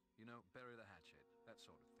truce. You know, bury the hatchet, that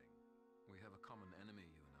sort of thing. We have a common enemy,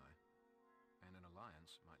 you and I. And an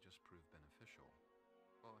alliance might just prove beneficial.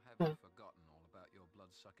 Or have you forgotten all about your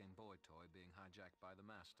blood-sucking boy toy being hijacked by the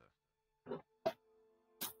Master?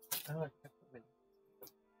 Oh, I kept them in.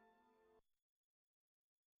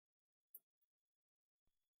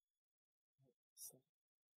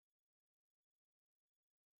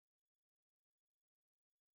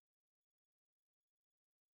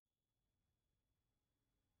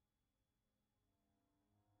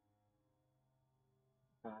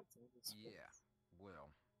 Yeah, well,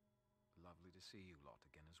 lovely to see you lot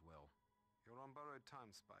again as well. You're on borrowed time,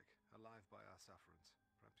 Spike, alive by our sufferance.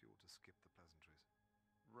 Perhaps you ought to skip the pleasantries.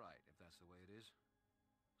 Right, if that's the way it is.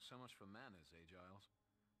 So much for manners, eh, Giles?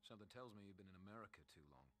 Something tells me you've been in America too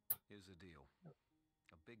long. Here's the deal.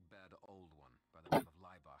 A big bad old one by the name of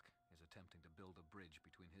Laibach is attempting to build a bridge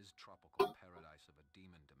between his tropical paradise of a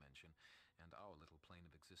demon dimension and our little plane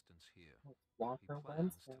of existence here. He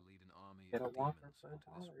plans to lead an army of demons into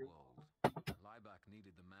this world. Laibach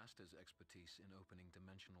needed the Master's expertise in opening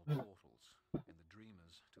dimensional portals, and the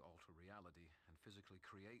Dreamers to alter reality and physically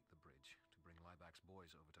create the bridge to bring Laibach's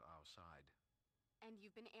boys over to our side. And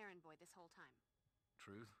you've been errand boy this whole time.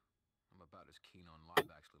 Truth? I'm about as keen on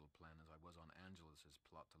Laibach's little plan as I was on Angelus's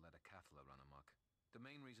plot to let a Cathla run amok. The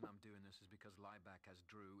main reason I'm doing this is because Laibach has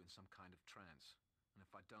Drew in some kind of trance. And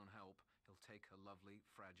if I don't help, he'll take her lovely,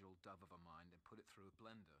 fragile dove of a mind and put it through a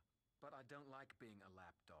blender. But I don't like being a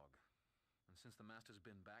lapdog. And since the Master's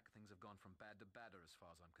been back, things have gone from bad to badder as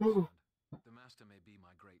far as I'm concerned. The Master may be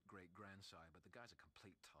my great-great-grandsire, but the guy's a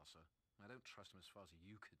complete tosser. And I don't trust him as far as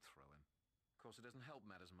you could throw him. Of course, it doesn't help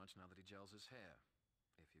matters much now that he gels his hair,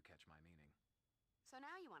 if you catch my meaning. So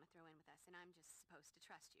now you want to throw in with us, and I'm just supposed to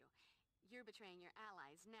trust you. You're betraying your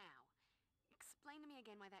allies now. Explain to me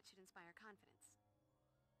again why that should inspire confidence.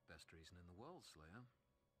 Best reason in the world, Slayer.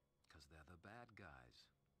 'Cause they're the bad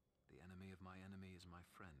guys. The enemy of my enemy is my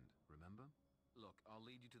friend, remember? Look, I'll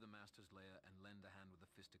lead you to the Master's lair and lend a hand with the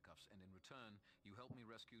fisticuffs, and in return, you help me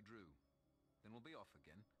rescue Drew. Then we'll be off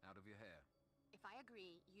again, out of your hair. If I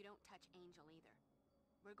agree, you don't touch Angel either.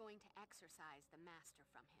 We're going to exorcise the Master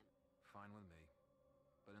from him. Fine with me.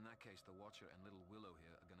 But in that case, the Watcher and little Willow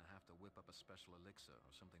here are gonna have to whip up a special elixir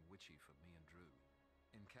or something witchy for me and Drew.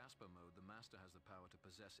 In Casper mode, the Master has the power to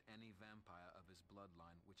possess any vampire of his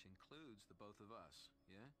bloodline, which includes the both of us,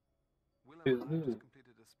 yeah? Willow and I have just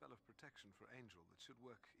completed a spell of protection for Angel that should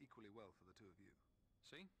work equally well for the two of you.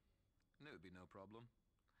 See? Knew it'd be no problem.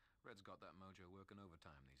 Red's got that mojo working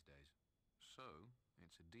overtime these days. So,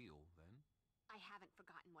 it's a deal, then? I haven't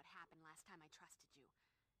forgotten what happened last time I trusted you.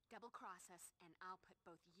 Double-cross us, and I'll put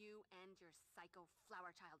both you and your psycho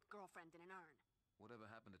flower child girlfriend in an urn. Whatever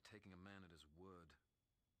happened to taking a man at his word?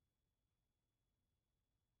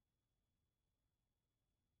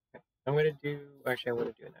 I'm gonna do. Actually, I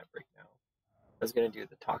want to do an ad break now. I was gonna do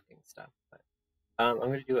the talking stuff, but I'm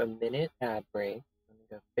gonna do a minute ad break. I'm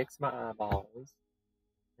gonna go fix my eyeballs,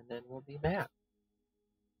 and then we'll be back.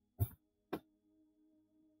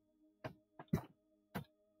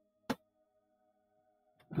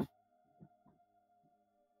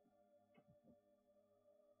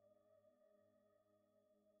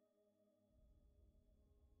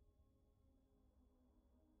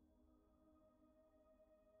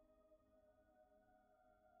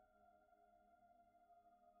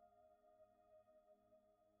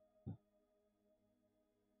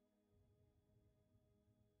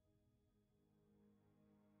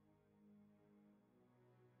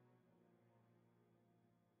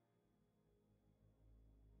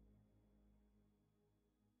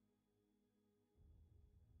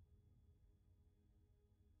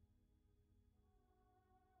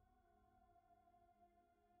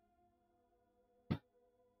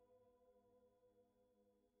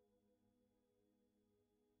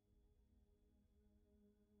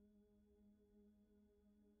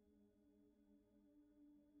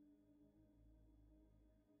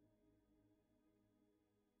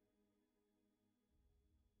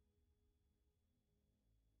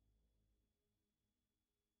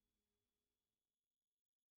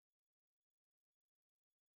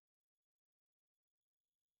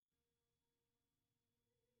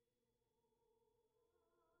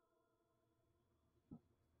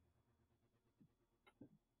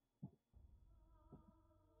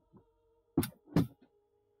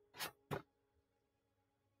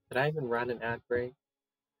 Did I even run an ad break?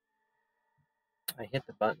 I hit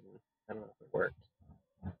the button. I don't know if it worked.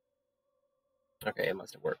 Okay, it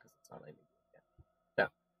must have worked because it's not letting me do it yet.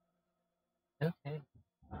 So, okay.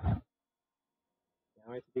 Now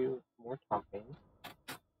I have to do more talking.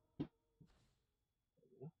 I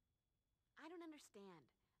don't understand.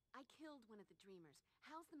 I killed one of the dreamers.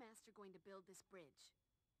 How's the Master going to build this bridge?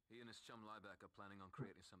 He and his chum Lieback are planning on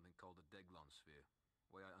creating something called the Deglon Sphere.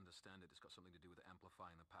 The way I understand it, it's got something to do with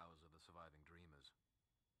amplifying the powers of the surviving dreamers.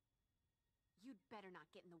 You'd better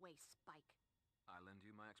not get in the way, Spike. I lend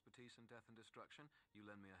you my expertise in death and destruction, you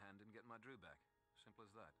lend me a hand in getting my Drew back. Simple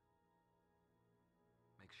as that.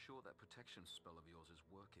 Make sure that protection spell of yours is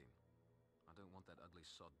working. I don't want that ugly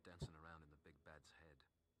sod dancing around in the big bad's head.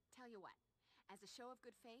 Tell you what, as a show of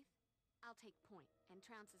good faith, I'll take point and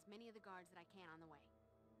trounce as many of the guards that I can on the way.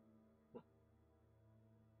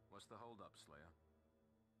 What's the hold-up, Slayer?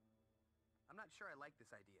 I'm not sure I like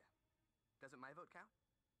this idea. Doesn't my vote count?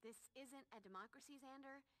 This isn't a democracy,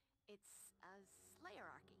 Xander. It's a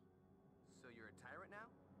Slayerarchy. So you're a tyrant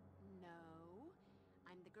now? No.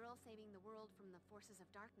 I'm the girl saving the world from the forces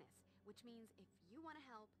of darkness, which means if you want to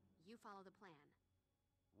help, you follow the plan.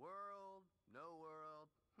 World, no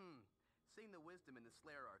world. Seeing the wisdom in the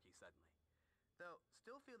Slayerarchy suddenly. Though,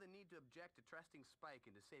 still feel the need to object to trusting Spike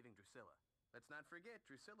into saving Drusilla. Let's not forget,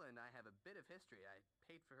 Drusilla and I have a bit of history. I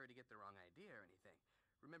paid for her to get the wrong idea or anything.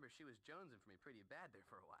 Remember, she was jonesing for me pretty bad there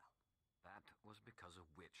for a while. That was because a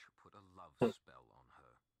witch put a love spell on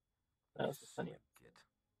her. That was a funny git.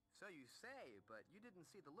 So you say, but you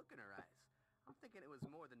didn't see the look in her eyes. I'm thinking it was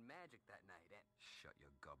more than magic that night, and... Shut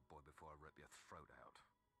your gob, boy, before I rip your throat out.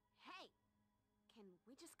 Hey! Can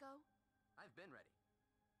we just go? I've been ready.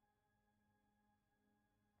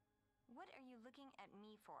 What are you looking at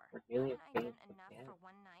me for? Cordelia Haven't I done Page enough again. for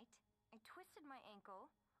one night? I twisted my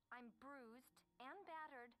ankle, I'm bruised and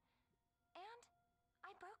battered, and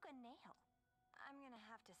I broke a nail. I'm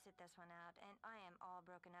gonna have to sit this one out, and I am all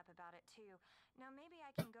broken up about it too. Now maybe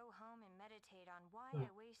I can go home and meditate on why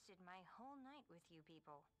I wasted my whole night with you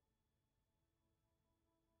people.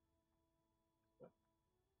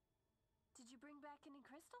 Did you bring back any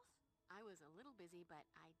crystals? I was a little busy, but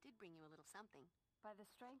I did bring you a little something. By the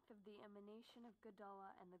strength of the emanation of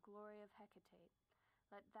Gadala and the glory of Hecate,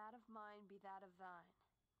 let that of mine be that of thine.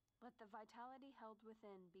 Let the vitality held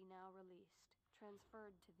within be now released,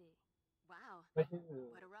 transferred to thee. Wow,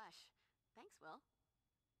 Woohoo. what a rush. Thanks, Will.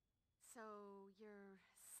 So, you're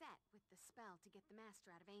set with the spell to get the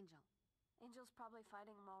Master out of Angel. Angel's probably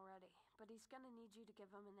fighting him already, but he's gonna need you to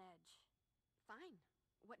give him an edge. Fine.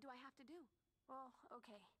 What do I have to do? Well,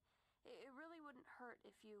 okay. It really wouldn't hurt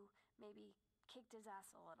if you maybe kicked his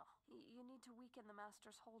ass a little. You need to weaken the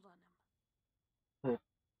Master's hold on him.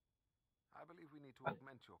 I believe we need to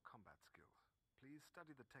augment your combat skills. Please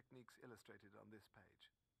study the techniques illustrated on this page.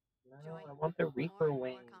 No, Joy, I want the Reaper more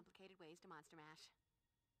Wing. complicated ways to monster mash.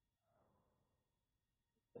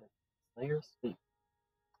 Slayer Sleep.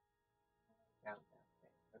 Down.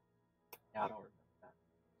 Okay. Yeah, I don't remember that.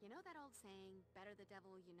 You know that old saying, better the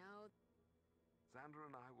devil you know? Xander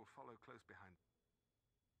and I will follow close behind.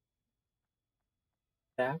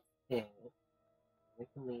 That's it. We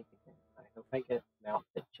can leave again. I hope I get an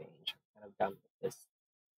outfit change. I'm kind of done with this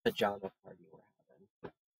pajama party we're having.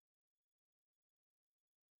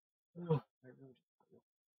 Oh, my room just got real.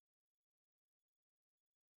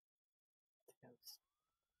 Toast.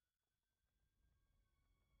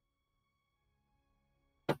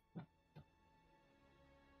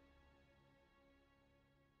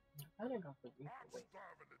 I kind of got the Reaper Wing.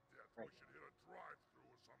 Starving to death. Right. We should hit a drive-thru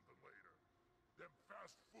or something later. Them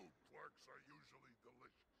fast food clerks are usually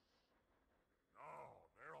delicious. No,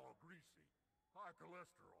 they're all greasy. High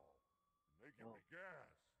cholesterol. And they give me gas.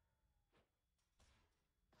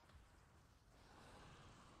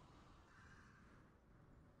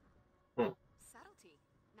 Subtlety.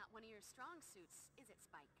 Not one of your strong suits, is it,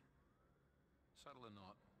 Spike? Subtle or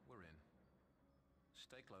not, we're in.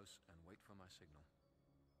 Stay close and wait for my signal.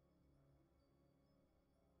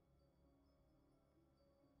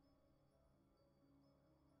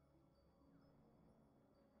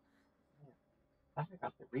 I think I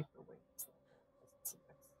got the Reaper Wing.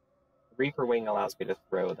 The Reaper Wing allows me to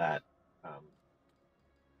throw that,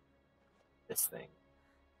 this thing.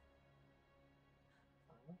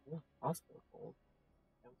 Oh, hospital gold.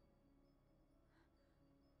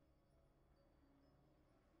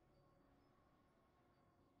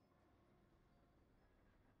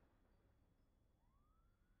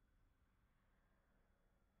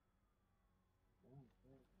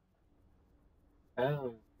 Yep.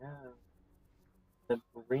 Oh no. The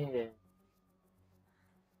bridge.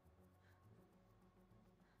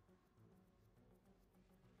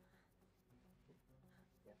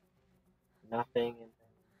 Yeah. Nothing in there.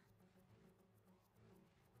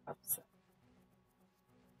 Upset.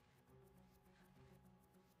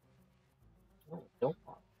 Oh, don't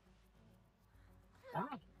fall.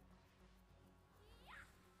 Ah.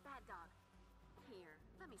 Bad dog. Here,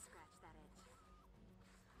 let me scratch that itch.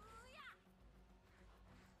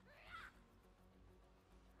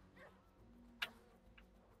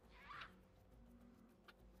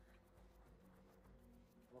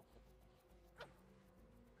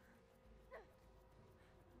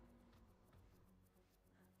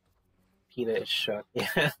 PETA is shook.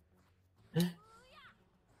 Yeah.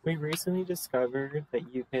 We recently discovered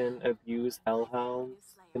that you can abuse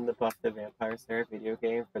hellhounds in the Buffy the Vampire Slayer video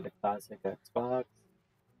game for the classic Xbox.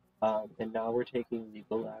 And now we're taking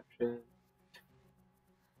legal action.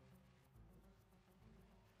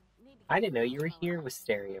 I didn't know you were here,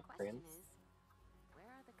 Wisteria Prince. Where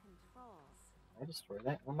are the controls? I destroyed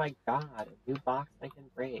that? Oh my god, a new box I can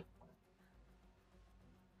break.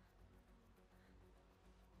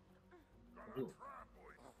 Ooh.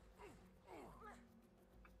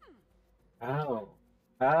 Oh.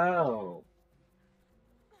 Oh.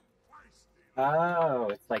 Oh,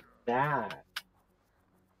 it's like that.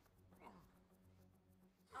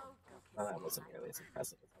 Oh, that wasn't nearly as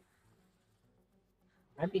impressive as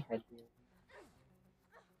I I'd behead you.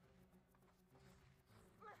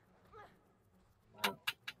 Wow.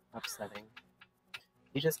 Upsetting.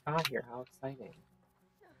 You just got here, how exciting.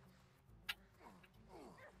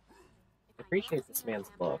 I appreciate this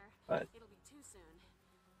man's look, but It'll be too soon.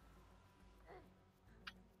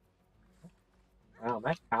 wow,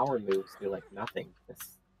 my power moves do like nothing.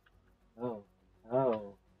 This. Oh.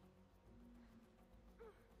 Oh.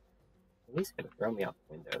 At least could have thrown me out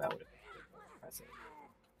the window. That would have been more impressive.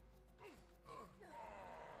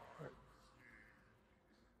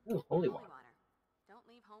 Ooh, holy water. Don't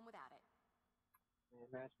leave home without it.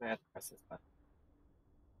 I imagine I have to press this button.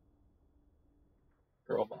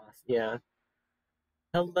 Girl boss, yeah.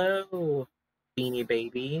 Hello, Beanie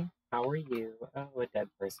Baby. How are you? Oh, a dead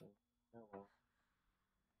person. Oh well.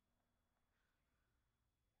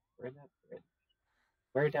 Where'd that bridge?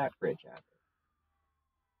 Where'd that bridge at?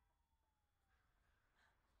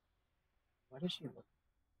 What is she looking?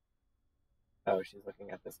 Oh, she's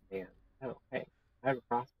looking at this man. Oh, hey, I have a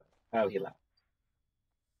crossbow. Oh, he left.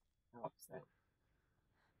 How upsetting.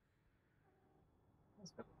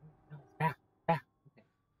 Let's go. No, it's back. Back. Okay.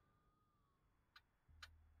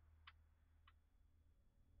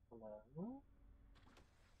 Hello?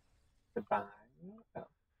 Goodbye. Oh.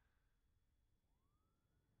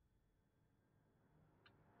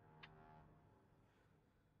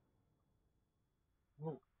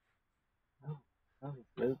 Oh. Oh. Oh, he's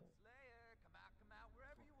moving. Slayer, come out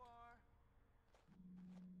wherever you are.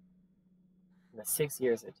 the 6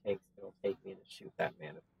 years it'll take me to shoot that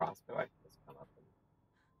man with a crossbow, I can just come up and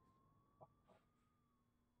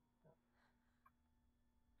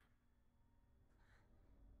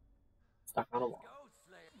stuck on a wall.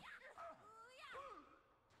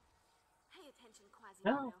 Pay attention,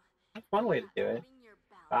 Quasimodo. No, that's one way to do it. Ring your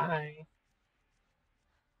bell. Bye.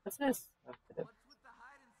 What's this? Oh, What's with the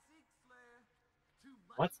hide and seek, Slayer? Too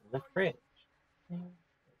much what's in the fridge?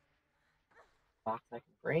 Box I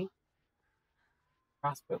can break.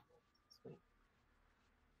 Crossbow bolts. Sweet.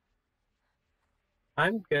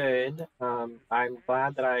 I'm good. I'm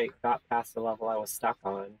glad that I got past the level I was stuck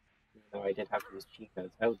on, even though I did have to use cheat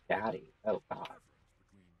codes. Oh, daddy. Oh, God.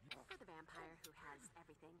 For the vampire who has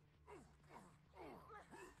everything.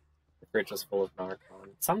 The fridge was full of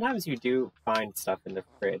Narcon. Sometimes you do find stuff in the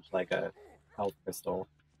fridge, like a health crystal.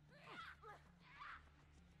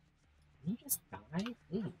 Can you just die?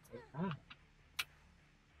 Please, oh God.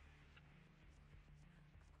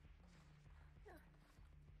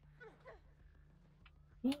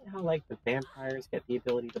 See how, like, the vampires get the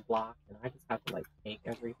ability to block, and I just have to, like, take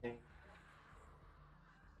everything?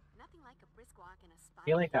 Nothing like a brisk walk in a spot. I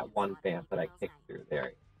feel like that one vamp that I kicked through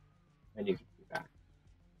there, I knew he'd be back.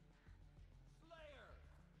 Slayer!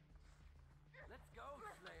 Let's go,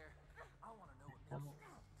 Slayer. I want to know what makes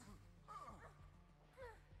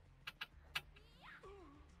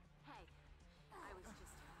Hey, I was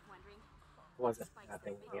just wondering. Wasn't Spike's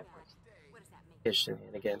having the big vampires. bad. What does that mean? His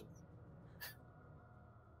shenanigans.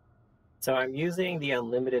 So I'm using the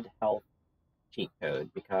unlimited health cheat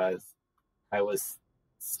code because I was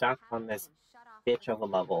stuck on this bitch of a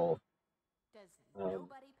level. Does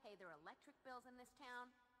nobody pay their electric bills in this town?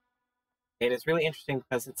 And it's really interesting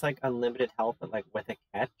because it's like unlimited health, but like with a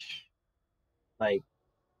catch. Like,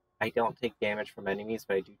 I don't take damage from enemies,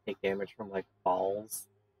 but I do take damage from like falls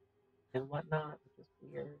and whatnot, which is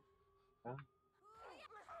weird. Oh.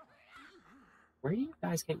 Where do you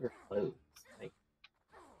guys get your clothes? Like,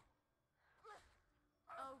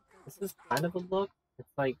 this is kind of a look.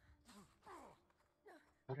 It's like,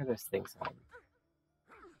 what are those things called?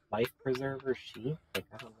 Life preserver sheep? Like,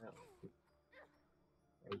 I don't know.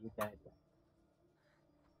 Are you dead yet?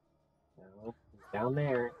 No, he's down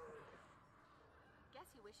there. Guess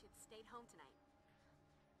you wish you'd stayed home tonight.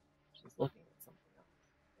 She's looking at something else.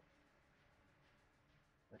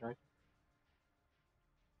 Where do I...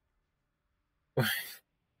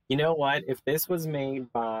 You know what? If this was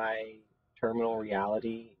made by Terminal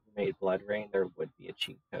Reality, who made Blood Rain, there would be a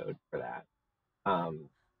cheat code for that.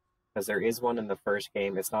 Because there is one in the first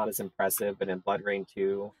game. It's not as impressive, but in Blood Rain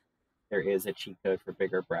 2, there is a cheat code for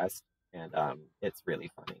bigger breast, and it's really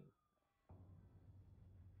funny.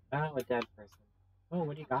 Oh, a dead person. Oh,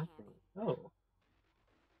 what do you got for me? Oh,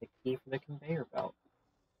 the key for the conveyor belt.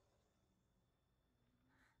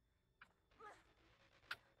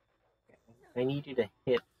 Okay. I need you to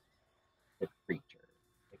hit the creature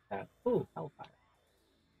like that. Oh, hellfire.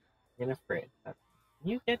 In a fridge. Can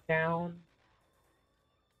you get down,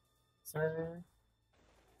 sir?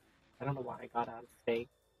 I don't know why I got out of steak.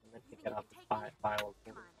 I meant to get off the pile of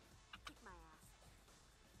food. Come on, kick my ass.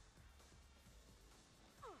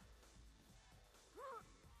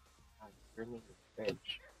 God, you're in the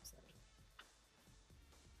fridge.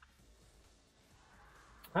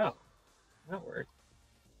 Oh, that worked.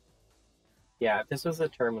 Yeah, if this was a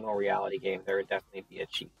Terminal Reality game, there would definitely be a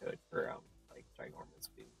cheat code for like ginormous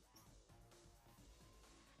foods.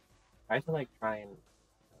 I have to like try and.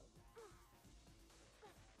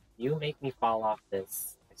 You make me fall off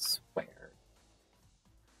this, I swear.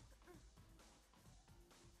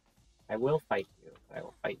 I will fight you, but I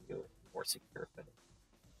will fight you in more secure footing.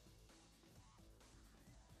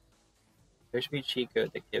 There should be a cheat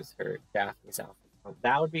code that gives her Daphne's outfit.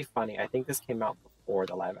 That would be funny. I think this came out before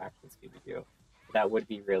the live-action Scooby-Doo. That would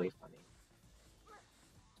be really funny.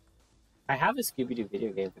 I have a Scooby-Doo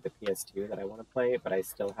video game for the PS2 that I want to play, but I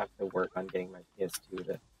still have to work on getting my PS2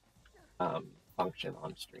 to function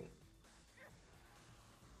on stream.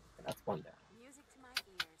 And that's one down. Music to my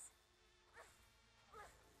ears.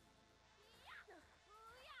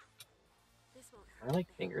 This won't hurt. I like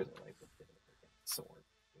fingers that like with a sword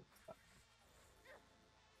and stuff.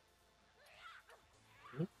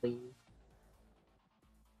 Can you please?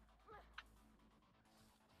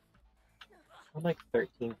 I had like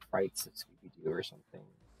 13 frights of Scooby-Doo or something.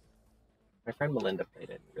 My friend Melinda played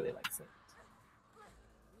it and really likes it.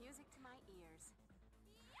 Music to my ears.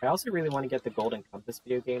 I also really want to get the Golden Compass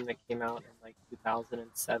video game that came out in like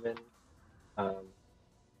 2007.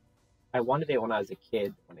 I wanted it when I was a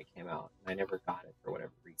kid when it came out, and I never got it for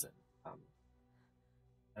whatever reason.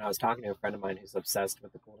 And I was talking to a friend of mine who's obsessed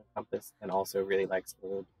with the Golden Compass and also really likes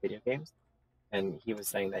old video games. and he was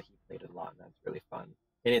saying that he played it a lot, and that's really fun.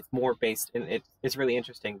 And it's more based, and it's really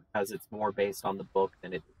interesting because it's more based on the book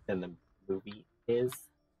than the movie is,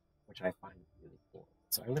 which I find really cool.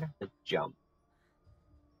 So I'm gonna have to jump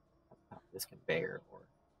up this conveyor, or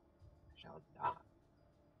I shall die.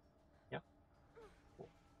 Yep. Cool.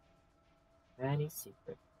 Any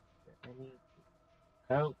secret? Any?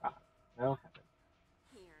 Oh God! Oh heaven!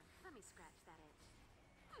 Here, let me scratch that itch.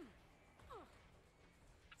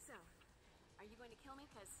 So, are you going to kill me?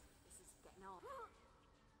 Because this is getting old.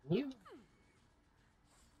 You.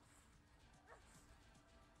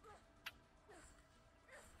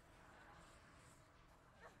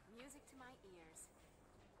 Music to my ears.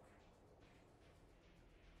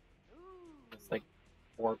 It's like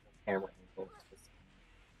horrible camera angles. Just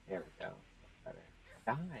there we go. That's better.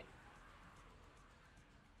 Die.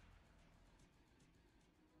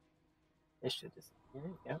 This should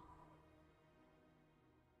disappear. Yep.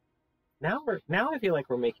 Now I feel like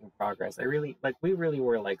we're making progress. We really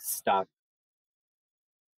were like stuck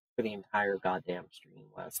for the entire goddamn stream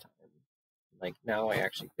last time. Like now I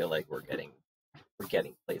actually feel like we're getting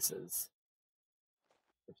places,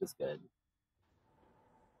 which is good.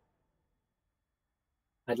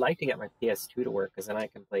 I'd like to get my PS2 to work because then I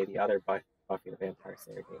can play the other Buffy the Vampire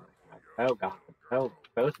Slayer game I have. Oh god. Oh,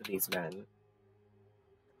 both of these men.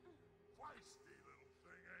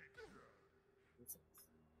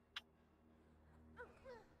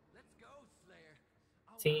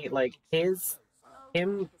 See, like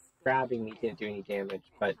him grabbing me didn't do any damage,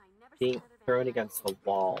 but being thrown against the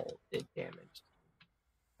wall did damage.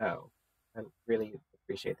 Oh, I really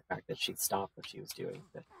appreciate the fact that she stopped what she was doing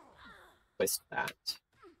to twist that.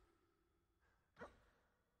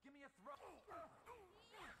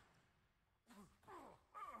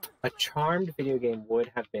 A charmed video game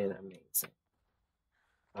would have been amazing.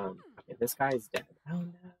 Okay, this guy's dead. Oh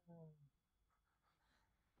no!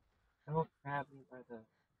 Don't grab me by the...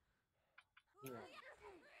 Yeah.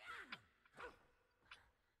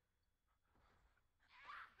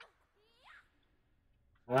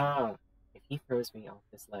 Ah, if he throws me off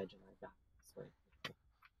this ledge and I die, I swear.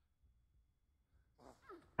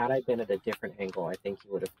 Had I been at a different angle, I think he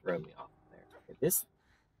would have thrown me off there. Okay, this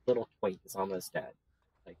little twink is almost dead.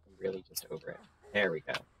 Like, I'm really just over it. There we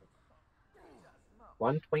go.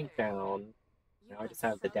 One twink down. Now I just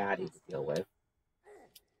have the daddy to deal with.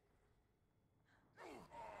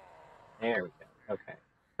 There we go. Okay.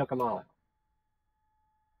 Took them all out.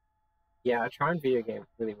 Yeah, a charmed video game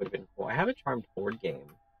really would have been cool. I have a charmed board game.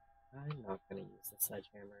 I'm not going to use the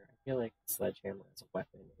sledgehammer. I feel like the sledgehammer as a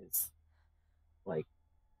weapon is, like,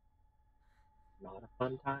 not a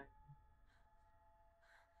fun time.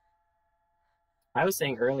 I was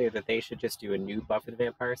saying earlier that they should just do a new Buffy the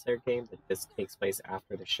Vampire Slayer game that just takes place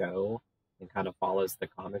after the show and kind of follows the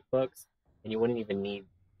comic books, and you wouldn't even need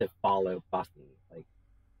to follow Buffy. Like,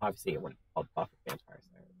 obviously it wouldn't be called Buffy the Vampire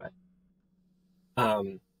Slayer, but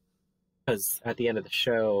because at the end of the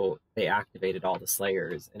show they activated all the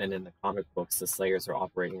Slayers, and then in the comic books the Slayers are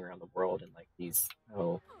operating around the world in like these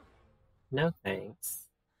no thanks.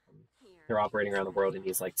 They're operating around the world in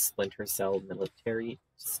these like Splinter Cell military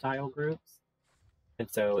style groups. And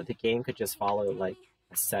so the game could just follow like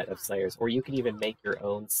a set of Slayers, or you could even make your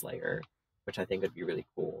own Slayer, which I think would be really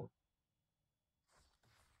cool.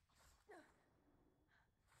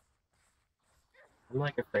 I'm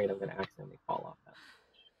like afraid I'm going to accidentally fall off that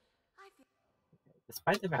ledge. Okay.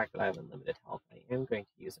 Despite the fact that I have unlimited health, I am going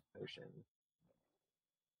to use a potion.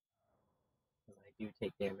 Because I do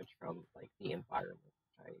take damage from like the environment,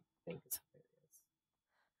 which I think is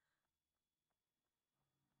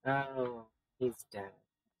hilarious. Oh, he's dead.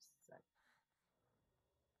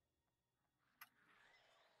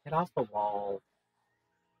 Get off the wall.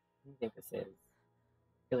 What do you think this is?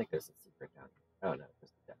 I feel like there's a secret down here. Oh no,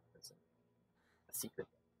 there's a dead person. A secret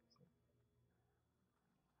dead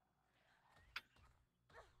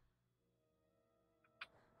person.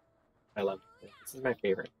 I love this. This is my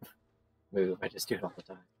favorite move. I just do it all the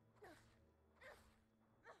time.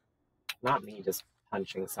 Not me just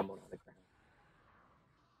punching someone on the ground.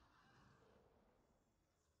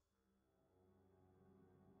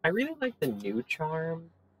 I really like the new charm,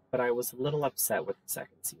 but I was a little upset with the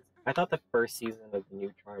second season. I thought the first season of the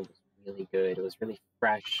new charm was really good. It was really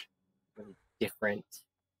fresh, really different.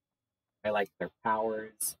 I liked their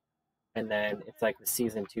powers. And then it's like with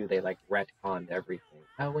season 2, they like retconned everything.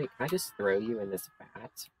 Oh wait, can I just throw you in this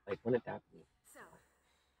vat? Like, wouldn't that be? So,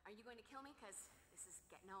 are you going to kill me? Because this is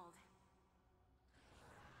getting old.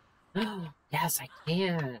 Oh, yes, I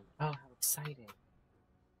can. Oh, how exciting.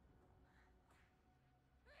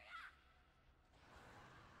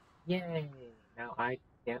 Yay. Now I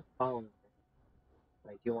can't fall.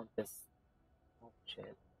 But I do want this. Oh,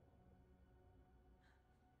 shit.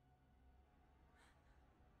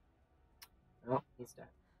 Oh, he's dead.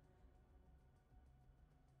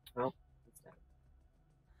 Oh, he's dead.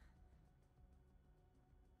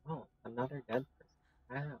 Oh, another dead person.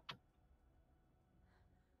 Wow.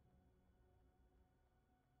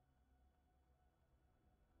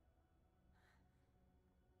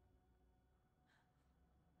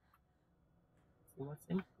 See what's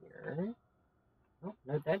in here. Oh,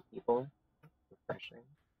 no dead people. Refreshing.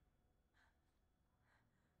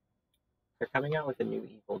 They're coming out with a new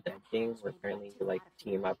Evil Dead game where apparently you like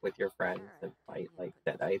team up with your friends and fight like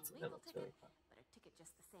Deadites, and it looks really fun. But a ticket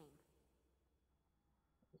just the same.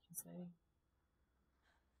 What did you say?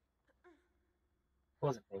 I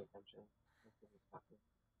wasn't paying attention.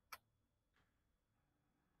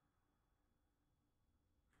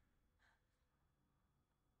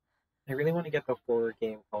 I really want to get the horror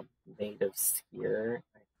game called Native Skier.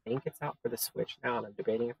 I think it's out for the Switch now, and I'm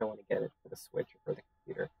debating if I want to get it for the Switch or for the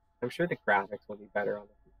computer. I'm sure the graphics will be better on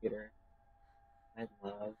the computer. I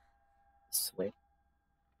love the Switch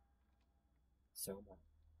so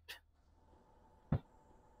much.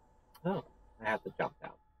 Oh, I have to jump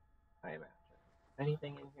down, I imagine.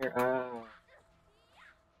 Anything in here?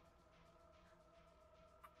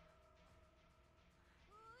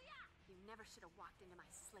 You never should have walked into my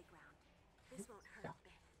sleigh ground. This won't hurt a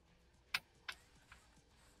bit.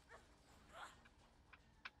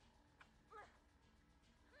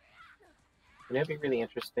 And it'd be really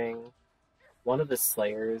interesting. One of the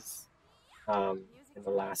Slayers in the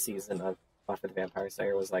last season of Buffy the Vampire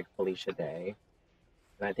Slayer was like Felicia Day.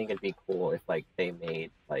 And I think it'd be cool if like they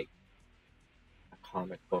made like a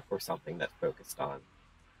comic book or something that focused on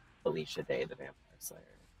Felicia Day, the Vampire Slayer.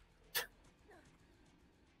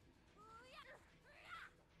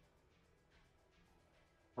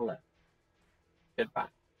 Hello. Goodbye.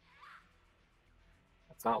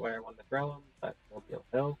 That's not where I wanted to throw him, but we'll deal.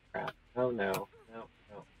 Oh crap. Oh no. No,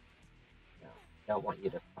 no. No. I don't want you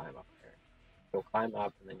to climb up there. You'll climb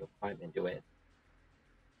up and then you'll climb into it.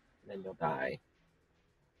 And then you'll die.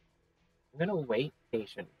 I'm gonna wait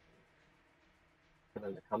patiently for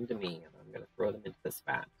them to come to me, and I'm gonna throw them into this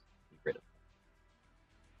vat to be rid of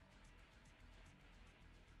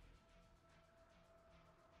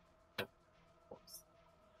them. Of course.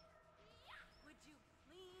 Would you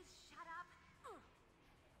please shut up?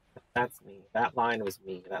 That's me. That line was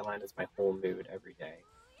me. That line is my whole mood every day.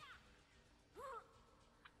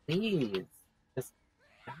 Please, just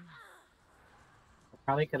die. I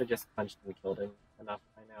probably could have just punched and killed him enough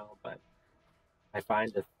by now, but I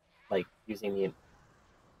find that like using the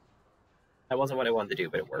that wasn't what I wanted to do,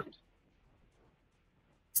 but it worked.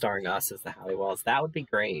 Starring us as the Halliwells, that would be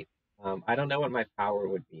great. I don't know what my power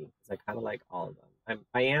would be because I kind of like all of them.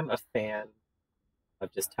 I am a fan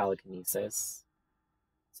of just telekinesis,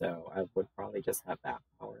 so I would probably just have that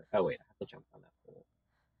power. Oh wait, I have to jump on that pole.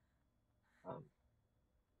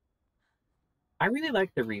 I really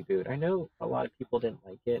like the reboot. I know a lot of people didn't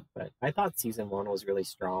like it, but I thought season 1 was really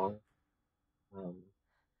strong.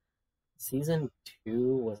 Season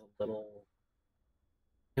 2 was a little.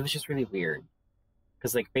 It was just really weird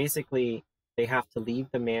because like basically they have to leave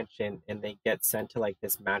the mansion and they get sent to like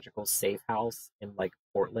this magical safe house in like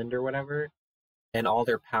Portland or whatever, and all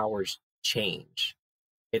their powers change.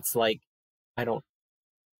 It's like I don't.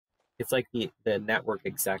 It's like the network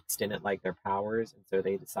execs didn't like their powers, and so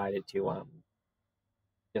they decided to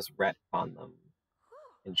just retcon them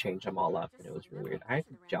and change them all up, and it was really weird. I have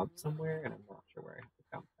to jump somewhere, and I'm not sure where I have to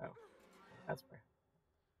jump though. That's where.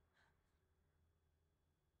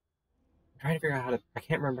 I'm trying to figure out how to. I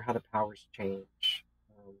can't remember how the powers change.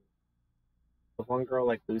 The one girl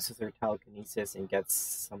like loses her telekinesis and gets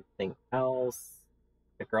something else.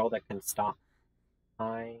 The girl that can stop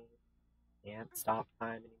time can't stop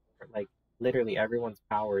time anymore. Like literally everyone's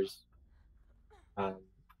powers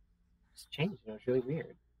just changed. It was really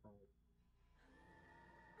weird.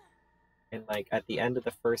 And like at the end of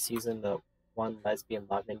the first season, the one lesbian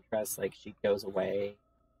love interest, like she goes away,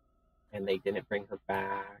 and they didn't bring her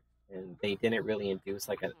back, and they didn't really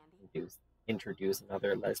introduce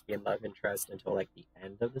another lesbian love interest until like the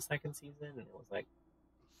end of the second season, and it was like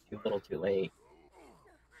too little, too late.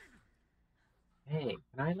 Hey,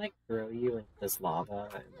 can I like throw you into this lava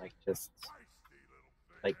and like just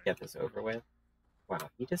like get this over with? Wow,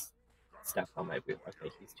 he just stepped on my boot.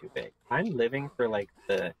 Okay, he's too big. I'm living for like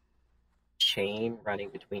the chain running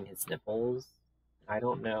between his nipples. I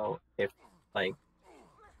don't know if like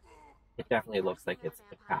it definitely looks like it's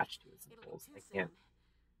attached to his nipples. I can't.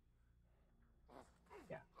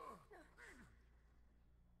 Yeah.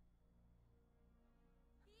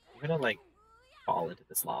 I'm gonna like fall into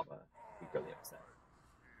this lava. I'd be really upset.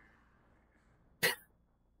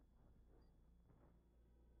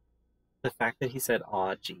 The fact that he said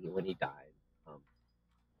 "aw gee" when he died. Not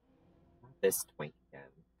this twink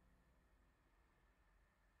again.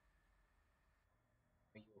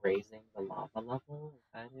 Are you raising the lava level? Is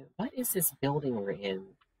that it? What is this building we're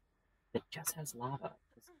in that just has lava?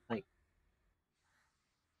 It's like,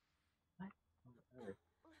 what on earth?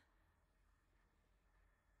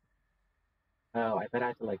 Oh, I bet I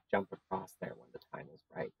had to like jump across there when the time was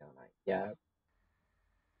right, don't I? Yeah.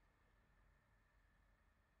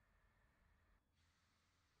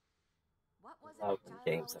 What was I love it when that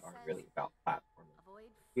Giles games that always aren't says? really about platforming. Avoid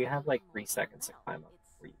You have fiery like 3 molten seconds to metal. climb up It's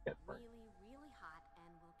before you get burned. really, really hot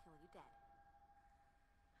and will kill you dead.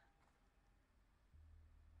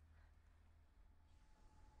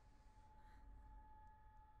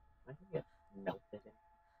 I can get melted in.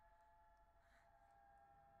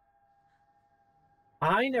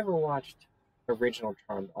 I never watched original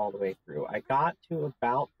Charmed all the way through. I got to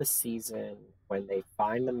about the season when they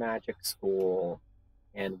find the magic school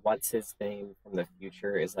and what's his name from the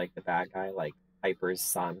future is like the bad guy, like Piper's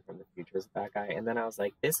son from the future is the bad guy. And then I was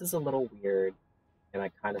like, this is a little weird, and I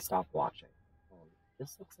kind of stopped watching.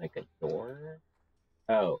 This looks like a door.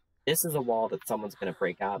 Oh, this is a wall that someone's going to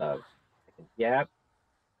break out of. Yep.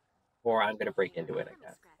 Or I'm going to break into it, I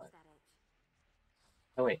guess. But...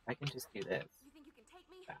 Oh, wait, I can just do this. You think you can take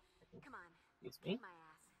me? Yeah, Come on. Excuse me. Kick my ass.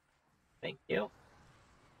 Thank you.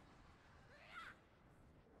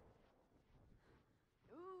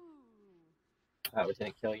 Ooh. Oh,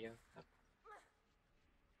 didn't kill you? No.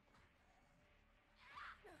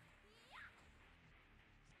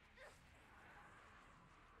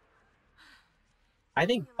 I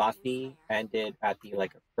think Buffy ended at the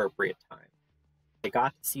like appropriate time. They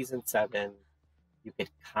got to season 7. You could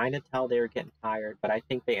kind of tell they were getting tired, but I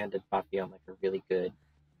think they ended Buffy on like a really good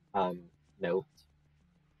note.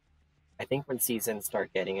 I think when seasons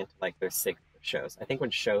start getting into like their 6th shows, I think when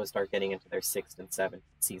shows start getting into their 6th and 7th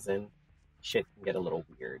season, shit can get a little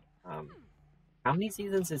weird. How many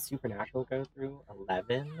seasons does Supernatural go through?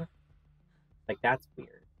 11? Like, that's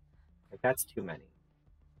weird. Like, that's too many.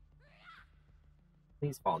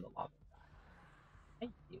 Please fall in the lava.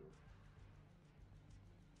 Thank you.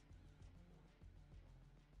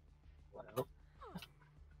 Well,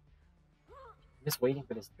 I'm just waiting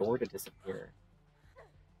for this door to disappear.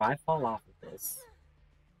 If I fall off of this...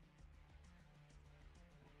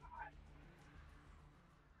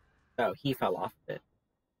 Oh, he fell off of it.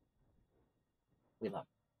 We love it.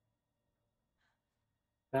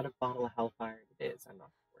 Is that a bottle of Hellfire? It is. I'm not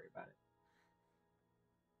going to worry about it.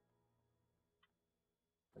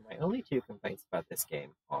 And my only 2 complaints about this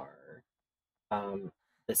game are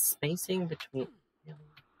the spacing between...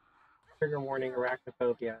 Trigger warning,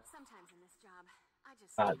 arachnophobia. Sometimes in this job, I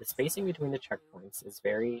just The spacing between the checkpoints is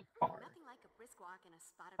very far. Nothing like a brisk walk in a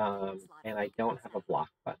spot of And I don't have a block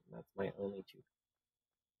button. That's my only 2.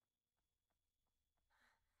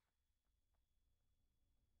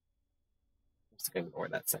 I'm just going to ignore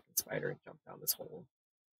that second spider and jump down this hole.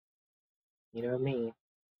 You know me.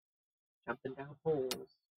 Jumping down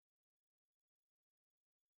holes.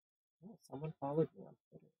 Oh, someone followed me on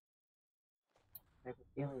Twitter. I have a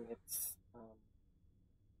feeling it's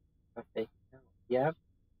a fake account. Yep.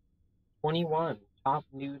 21. Top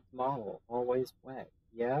nude model. Always wet.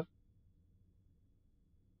 Yep.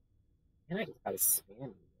 And I just got a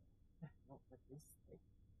spam.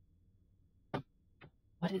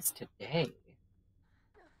 What is today?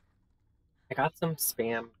 I got some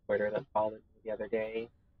spam Twitter that followed me the other day,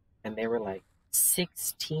 and they were like,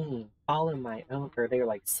 16, follow my own, or they were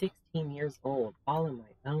like 16 years old, follow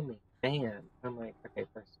my only fan. I'm like, okay,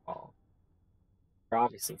 first of all, you're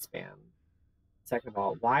obviously spam. Second of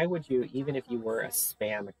all, why would you, even if you were a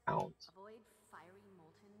spam account,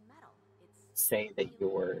 say that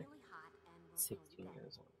you're 16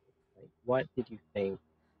 years old? Like, what did you think?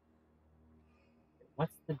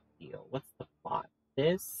 What's the deal? What's the plot?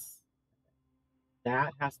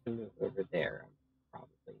 That has to move over there. I'm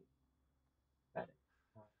probably betting.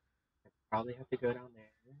 I probably have to go down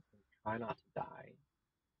there and try not to die.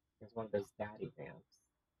 There's one of those daddy vamps.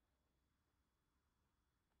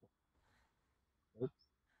 Oops.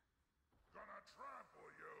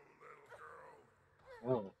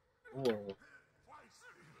 Oh. Oh.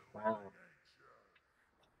 Wow.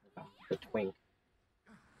 Oh, the twink.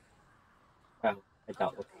 Oh, I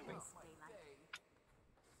dealt with the twink.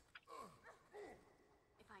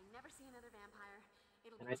 If I never see another vampire,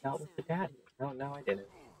 it'll And be I dealt with the daddy. Oh, no, I didn't.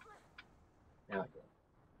 No, I didn't.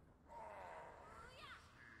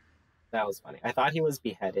 That was funny. I thought he was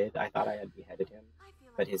beheaded. I thought I had beheaded him.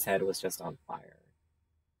 but his head was just on fire.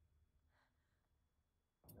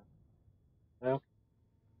 Okay.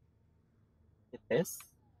 Get this?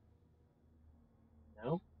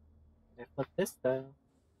 No. I flip this though.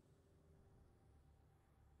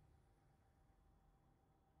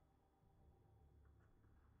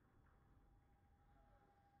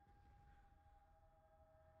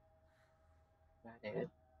 Is that it?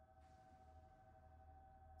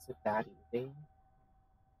 Is it that easy?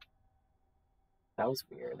 That was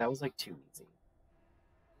weird. That was like too easy.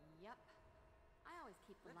 Yep. I always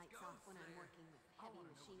keep the lights off when I'm working with heavy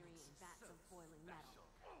machinery and vats of boiling metal.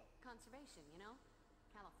 Conservation, you know?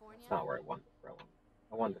 California. That's not where I wanted to throw him.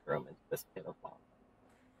 I wanted to throw him into this pit of lava.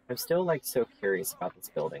 I'm still like so curious about this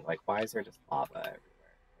building. Like, why is there just lava everywhere?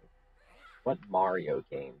 Like, what Mario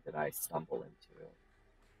game did I stumble into?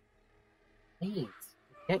 Please,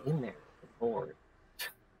 get in there. Good Lord.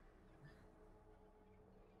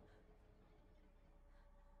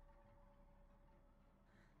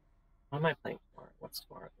 What am I playing tomorrow? What's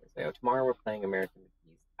tomorrow? Thursday? Oh, tomorrow we're playing American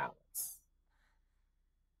McGee's Alice.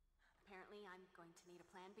 Apparently, I'm going to need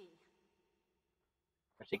a plan B.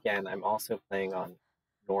 Which again, I'm also playing on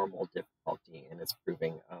normal difficulty, and it's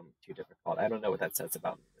proving too difficult. I don't know what that says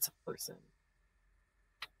about me as a person,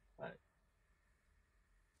 but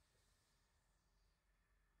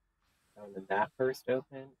and then that first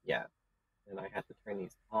opened, yeah, and I had to turn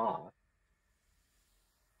these off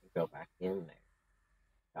and go back in there.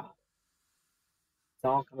 Got it. It's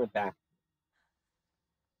all coming back.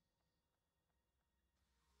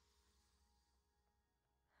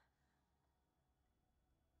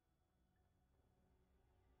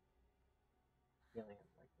 Feeling I'm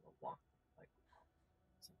like gonna walk like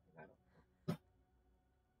something I don't know.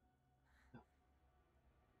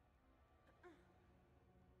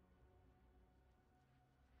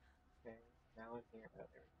 Okay, now I'm here. Oh,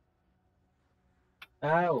 there we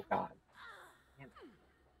go. Oh God. Damn it.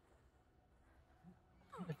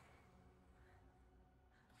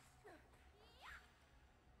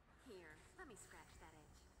 Here, let me scratch that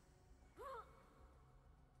edge.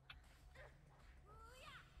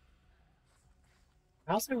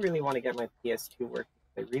 I also really want to get my PS2 working.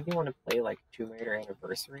 I really want to play like Tomb Raider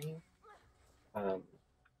Anniversary. Well,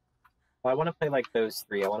 I want to play like those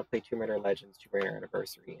three. I want to play Tomb Raider Legends, Tomb Raider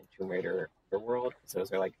Anniversary, and Tomb Raider Underworld, because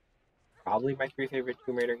those are like probably my three favorite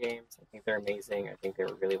Tomb Raider games. I think they're amazing. I think they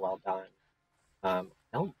were really well done. I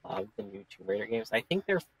don't love the new Tomb Raider games. I think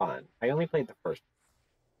they're fun. I only played the first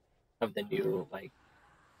of the new like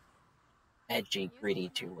edgy, gritty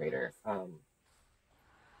Tomb Raider.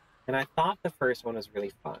 And I thought the first one was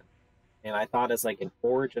really fun. And I thought as like an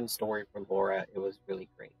origin story for Laura, it was really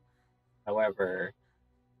great. However,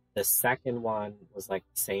 the second one was like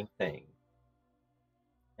the same thing.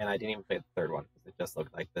 And I didn't even play the third one because it just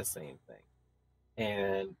looked like the same thing.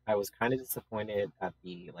 And I was kind of disappointed at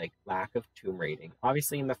the like lack of tomb raiding.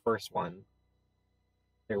 Obviously in the first one,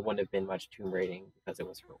 there wouldn't have been much tomb raiding because it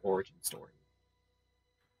was her origin story.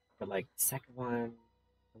 But like the second one,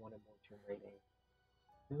 I wanted more tomb raiding.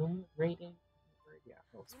 Tomb raiding? Yeah,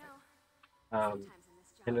 that was fun.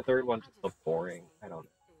 And the third one just looked boring. I don't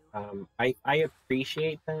know. I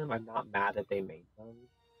appreciate them. I'm not mad that they made them.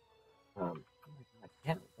 Oh my God,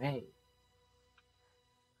 get away.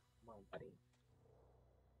 Come on, buddy.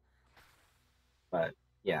 But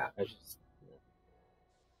yeah,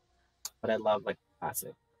 but I love like the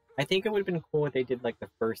classic. I think it would have been cool if they did like the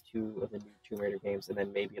first two of the new Tomb Raider games and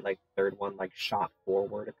then maybe like the third one like shot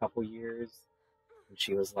forward a couple years. And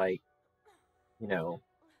she was like, you know,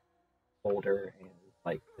 older and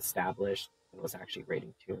like established and was actually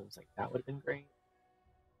raiding tombs. Like that would have been great.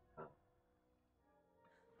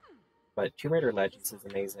 But Tomb Raider Legends is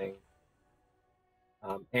amazing.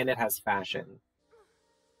 And it has fashion.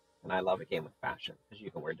 And I love a game with fashion because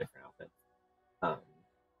you can wear different outfits.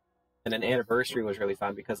 And then Anniversary was really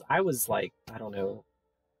fun because I was like, I don't know,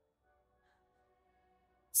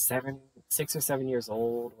 6 or 7 years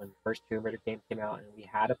old when the first Tomb Raider game came out, and we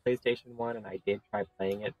had a PlayStation 1, and I did try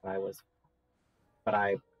playing it, but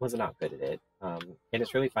I was not good at it. And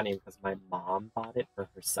it's really funny because my mom bought it for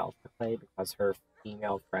herself to play because her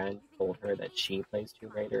female friend told her that she plays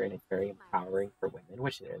Tomb Raider and it's very empowering for women,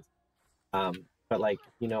 which it is. But like,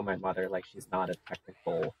 you know, my mother, like, she's not a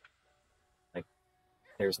technical, like,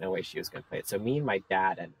 there's no way she was going to play it. So me and my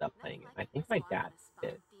dad ended up playing it. I think my dad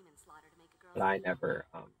did, but I never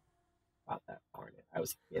got that far in it. I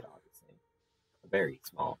was a kid, obviously, a very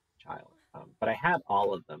small child. But I had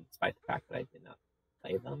all of them, despite the fact that I did not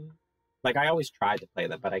play them. Like, I always tried to play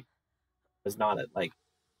them, but I was not at, like,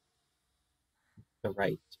 the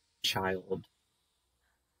right child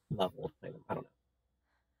level to play them. I don't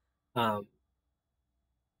know.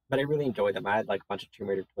 but I really enjoyed them. I had like a bunch of Tomb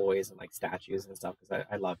Raider toys and like statues and stuff because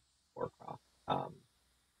I love Warcraft.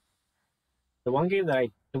 The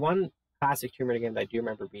one classic Tomb Raider game that I do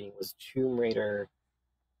remember beating was Tomb Raider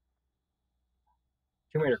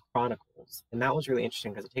Chronicles, and that was really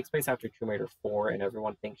interesting because it takes place after Tomb Raider 4, and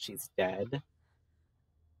everyone thinks she's dead.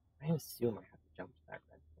 I assume I have to jump to that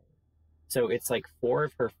red thing. So it's like four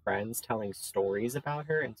of her friends telling stories about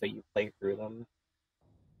her, and so you play through them.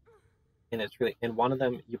 And it's really, and one of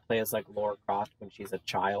them you play as like Laura Croft when she's a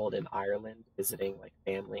child in Ireland visiting like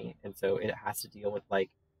family, and so it has to deal with like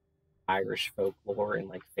Irish folklore and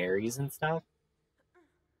like fairies and stuff.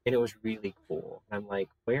 And it was really cool. And I'm like,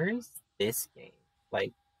 where is this game?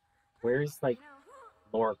 Like, where's like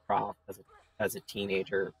Laura Croft as a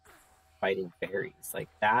teenager fighting fairies? Like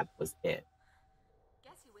that was it.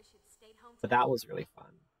 Guess you wish you'd stayed home But that was really fun.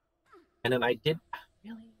 And then I did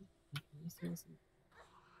really.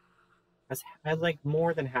 I was like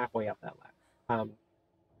more than halfway up that ladder.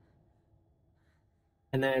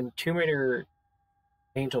 And then Tomb Raider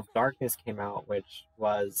Angel of Darkness came out, which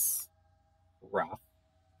was rough,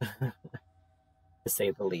 to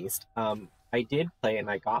say the least. I did play and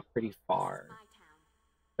I got pretty far,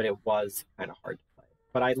 but it was kind of hard to play.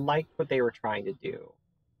 But I liked what they were trying to do.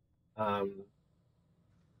 I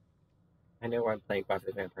know I'm playing Buffy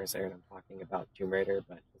the Vampire Slayer and I'm talking about Tomb Raider,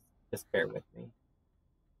 but just bear with me.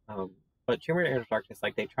 But Tomb Raider Angel of Darkness,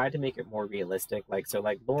 like they tried to make it more realistic. Like so,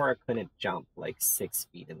 like Laura couldn't jump like 6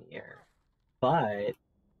 feet in the air, but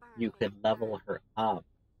you could level her up,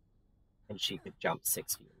 and she could jump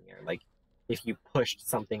 6 feet in the air. Like if you pushed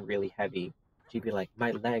something really heavy, she'd be like,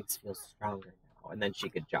 "My legs feel stronger now," and then she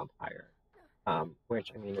could jump higher.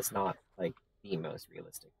 Which I mean is not like the most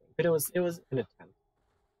realistic thing, but it was an attempt.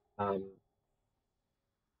 And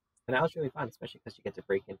that was really fun, especially because you get to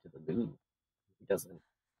break into the Louvre. Who doesn't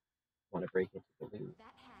want to break into the Louvre?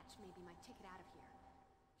 That hatch may be my ticket out of here.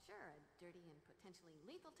 Sure, a dirty and potentially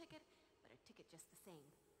lethal ticket, but a ticket just the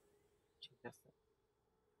same.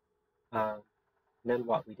 And then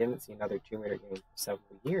what? We didn't see another Tomb Raider game for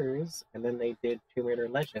several years, and then they did Tomb Raider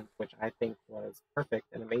Legends, which I think was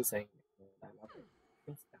perfect and amazing, and I love it.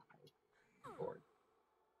 Since died. Lord.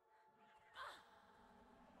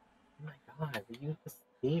 Oh my god, will you just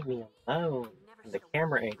leave me alone? And the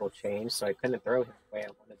camera angle changed, so I couldn't throw him the way I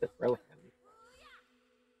wanted to throw him.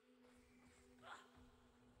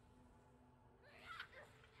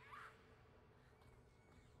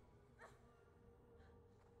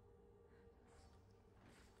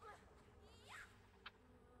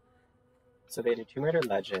 So they did Tomb Raider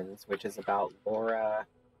Legends, which is about Laura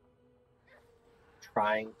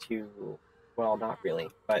trying to, well, not really,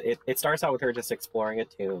 but it starts out with her just exploring a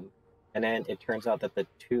tomb, and then it turns out that the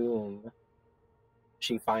tomb,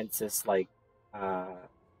 she finds this like, what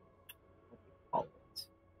do you call it?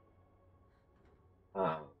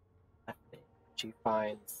 A thing. She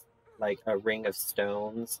finds like a ring of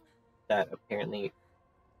stones that apparently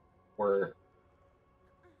were,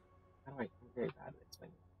 I'm very bad at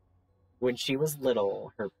explaining. When she was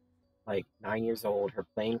little, her like 9 years old, her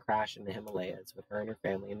plane crashed in the Himalayas with her and her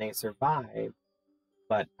family, and they survived.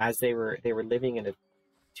 But as they were living in a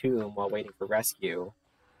tomb while waiting for rescue,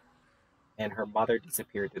 and her mother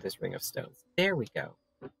disappeared through this ring of stones. There we go.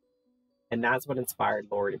 And that's what inspired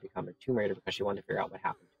Laura to become a Tomb Raider, because she wanted to figure out what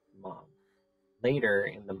happened to her mom. Later,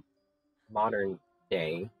 in the modern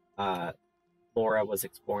day, Laura was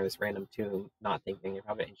exploring this random tomb, not thinking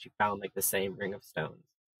of it, and she found like the same ring of stones.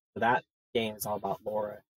 So that game is all about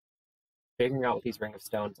Laura figuring out what these ring of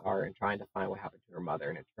stones are and trying to find what happened to her mother.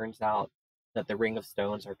 And it turns out that the ring of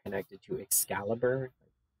stones are connected to Excalibur,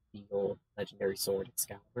 the old legendary sword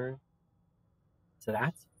Excalibur. So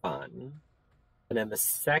that's fun. And then the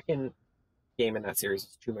second game in that series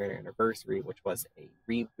is Tomb Raider Anniversary, which was a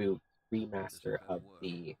remaster of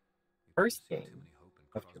the first game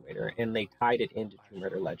of Tomb Raider, and they tied it into Tomb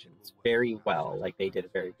Raider Legends very well. Like they did a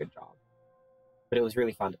very good job. But it was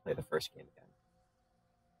really fun to play the first game again.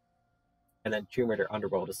 And then Tomb Raider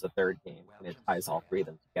Underworld is the third game, and it ties all three of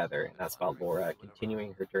them together, and that's about Laura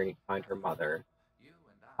continuing her journey to find her mother.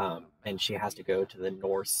 And she has to go to the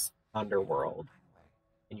Norse underworld,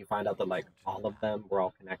 and you find out that like all of them were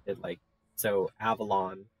all connected. Like so,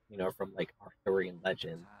 Avalon, from like Arthurian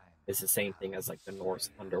legend, is the same thing as like the Norse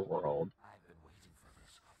underworld.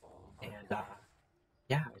 And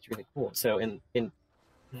yeah, it's really cool. So in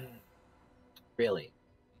really,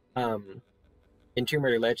 in Tomb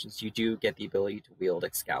Raider Legends, you do get the ability to wield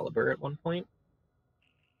Excalibur at one point,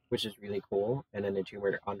 which is really cool. And then in Tomb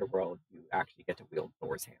Raider Underworld, you actually get to wield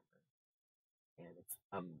Thor's hammer, and it's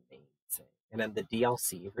amazing. And then the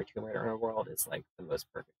DLC for Tomb Raider Underworld is like the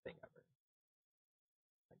most perfect thing ever.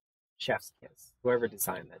 Like Chef's kiss. Whoever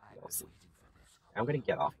designed that DLC. I'm gonna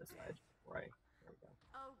get off this ledge before I. There we go.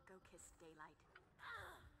 Oh, go kiss daylight.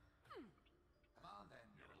 Come on then,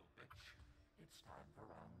 you little bitch. It's time for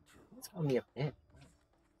round 2. It's calling me a bitch.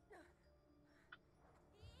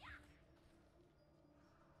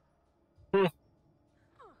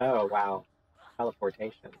 Oh wow,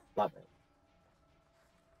 teleportation. Love it.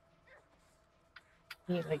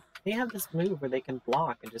 Yeah, like they have this move where they can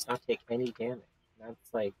block and just not take any damage. And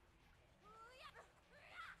that's like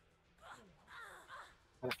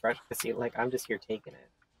kind of fresh to see. Like I'm just here taking it.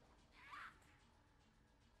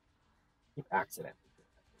 Keep accidentally doing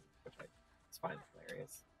that, which I find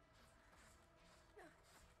hilarious.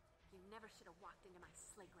 You never should have walked into my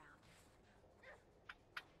sleigh ground.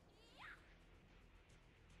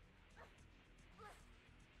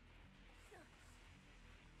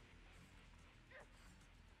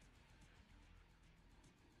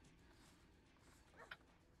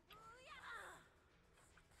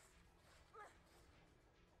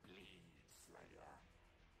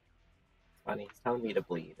 It's funny. He's telling me to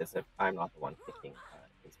bleed as if I'm not the one kicking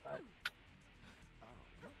his butt. Oh,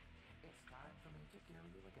 it's time for me to kill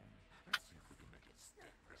you again. Let's see if we can make it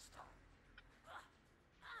stick this time.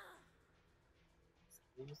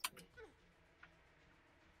 Excuse me.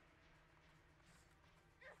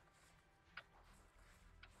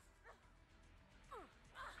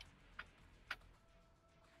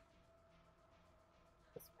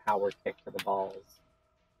 This power kick to the balls.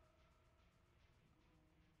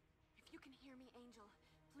 If you can hear me, Angel,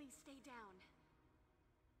 please stay down.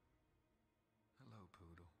 Hello,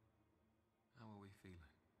 Poodle. How are we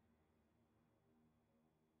feeling?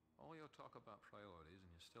 All your talk about priorities,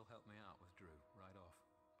 and you still help me out with Drew right off.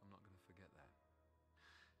 I'm not going to forget that.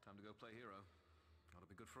 Time to go play hero. Ought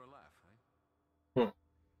to be good for a laugh, eh?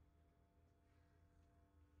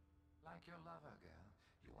 Like your lover, girl,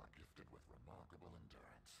 you are gifted with remarkable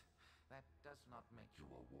endurance. That does not make you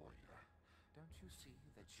a warrior. Don't you see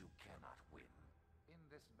that you cannot win? In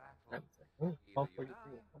this battle, I'm like, ooh, either you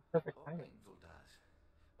 12:43. die, Perfect or timing. Angel does.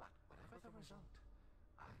 But whatever the result,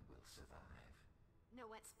 I will survive.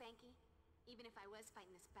 Know what, Spanky? Even if I was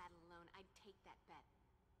fighting this battle alone, I'd take that bet.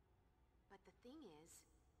 But the thing is,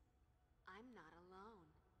 I'm not alone.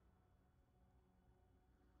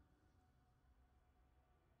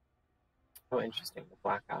 Oh, interesting. The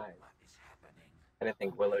black eyes. What is happening? I didn't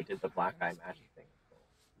think Willow did the black eye magic thing until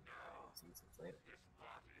seasons later. His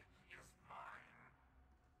body is mine.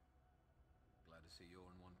 Glad to see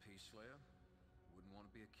you're in one piece, Slayer. Wouldn't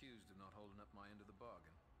want to be accused of not holding up my end of the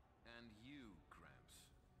bargain. And you, Gramps.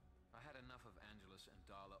 I had enough of Angelus and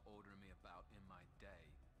Darla ordering me about in my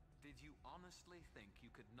day. Did you honestly think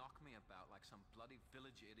you could knock me about like some bloody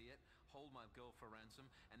village idiot, hold my girl for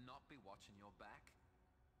ransom, and not be watching your back?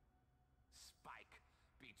 Spike,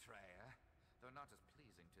 betrayer. Though not as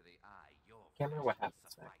pleasing to the eye, your Can't remember what flesh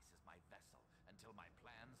happens next. suffices my vessel until my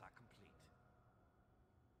plans are complete.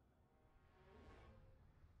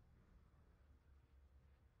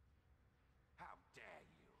 How dare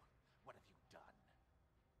you? What have you done?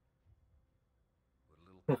 Put a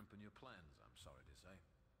little crimp in your plans, I'm sorry to say.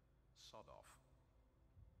 Sod off.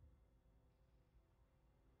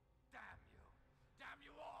 Damn you! Damn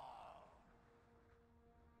you all!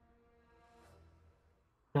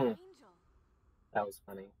 Angel! That was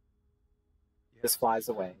funny. Yes. Just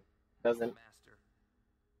flies away. Doesn't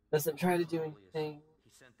try to do anything.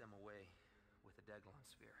 He sent them away with the Deglon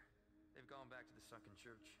sphere. They've gone back to the sunken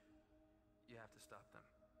church. You have to stop them.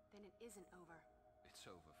 Then it isn't over. It's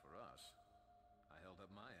over for us. I held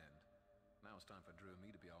up my end. Now it's time for Drew and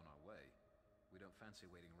me to be on our way. We don't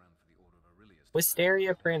fancy waiting around for the Order of Aurelius.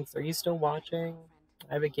 Wisteria Prince, are you still watching?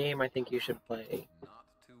 I have a game I think you should play. Not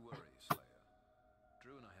to worry, Slayer.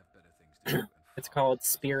 Drew and I have better things to do. And It's called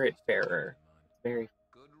Spiritfarer. Very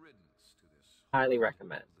good riddance to this highly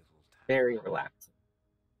recommend. little town. Very relaxing.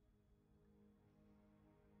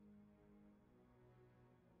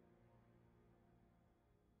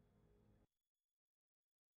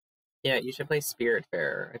 Yeah, you should play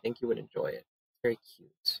Spiritfarer. I think you would enjoy it. It's very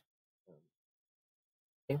cute. I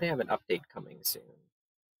think they have an update coming soon.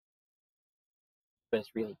 But it's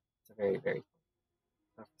a very, very fun.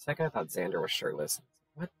 For a second I thought Xander was shirtless.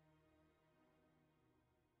 What?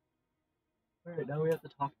 Alright, now we have to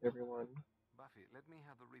talk to everyone. Buffy, let me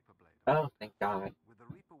have the Reaper blade. Oh, thank God. With the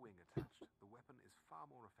Reaper wing attached, the weapon is far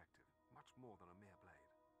more effective, much more than a mere blade.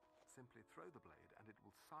 Simply throw the blade and it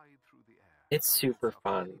will scythe through the air. It's super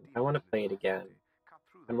fun. I want to play it again.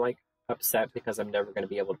 I'm like upset because I'm never going to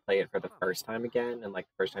be able to play it for the first time again, and like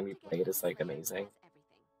the first time you play it is like amazing.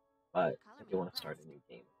 But I do want to start a new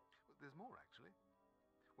game. There's more actually.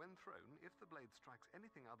 When thrown, if the blade strikes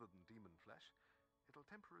anything other than demon flesh, it'll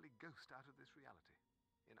temporarily ghost out of this reality.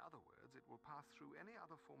 In other words, it will pass through any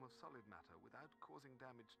other form of solid matter without causing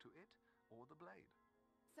damage to it or the blade.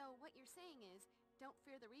 So what you're saying is, don't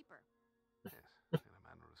fear the Reaper. Yes, in a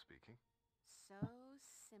manner of speaking. So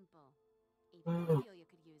simple. Even Cordelia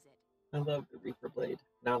could use it. I love the Reaper blade.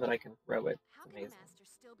 Now that I can throw it, How it's can amazing. the Master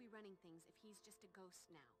still be running things if he's just a ghost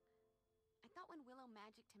now? I thought when Willow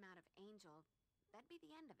magicked him out of Angel, that'd be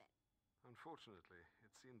the end of it. Unfortunately,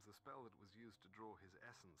 it seems the spell that was used to draw his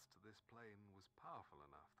essence to this plane was powerful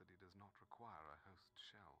enough that he does not require a host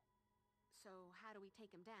shell. So how do we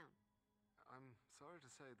take him down? I'm sorry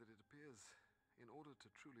to say that it appears, in order to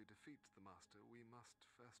truly defeat the Master, we must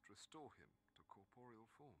first restore him to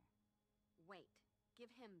corporeal form. Wait,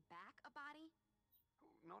 give him back a body?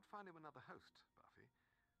 Not find him another host, Buffy.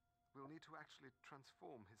 We'll need to actually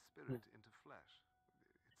transform his spirit into flesh.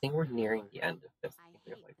 I think we're nearing the end of this. I think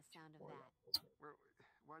we have, hate like, the sound of 2 more that. levels. Well,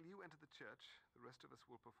 while you enter the church, the rest of us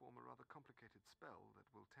will perform a rather complicated spell that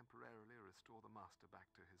will temporarily restore the Master back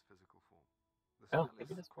to his physical form. The spell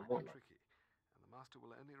maybe is just quite one more tricky, and the Master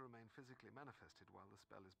will only remain physically manifested while the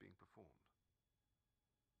spell is being performed.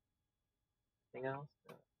 Anything else?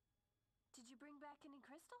 Did you bring back any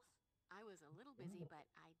crystals? I was a little busy, but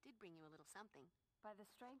I did bring you a little something. By the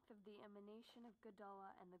strength of the emanation of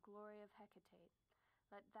Gadala and the glory of Hecate,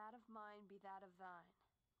 let that of mine be that of thine.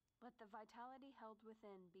 Let the vitality held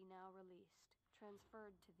within be now released,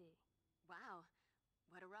 transferred to thee. Wow,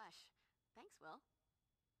 what a rush. Thanks, Will.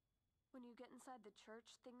 When you get inside the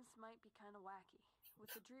church, things might be kind of wacky.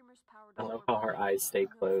 With the Dreamer's power I to love lower how her reality, eyes stay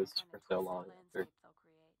who knows what closed kind for of so twisted long after landscape they'll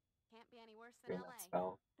create. Can't be any worse than doing LA. that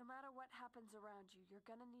spell. No matter what happens around you, you're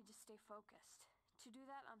gonna need to stay focused. To do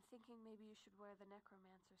that, I'm thinking maybe you should wear the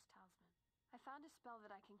Necromancer's Talisman. I found a spell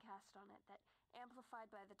that I can cast on it that,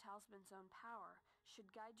 amplified by the talisman's own power,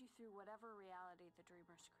 should guide you through whatever reality the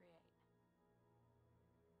Dreamers create.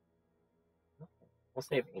 Okay. We'll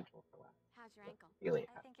save Angel for last. How's your ankle? Really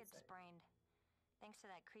I think it's sprained. Thanks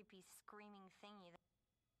to that creepy screaming thingy.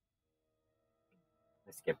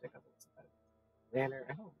 I skipped a couple of steps. Xander,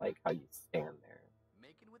 I don't like how you stand there.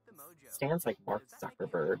 Making with the mojo. Stands like Mark Does that make me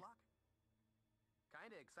a Zuckerberg. warlock?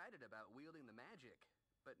 Kinda excited about wielding the magic,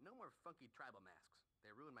 but no more funky tribal masks. They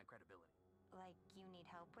ruin my credibility. Like, you need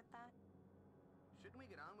help with that? Shouldn't we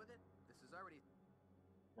get on with it? This is already...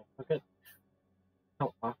 Like, look at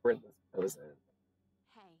how awkward this pose is.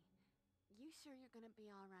 Hey, you sure you're gonna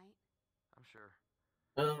be alright? I'm sure.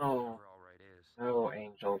 Oh, Whatever all right is. oh,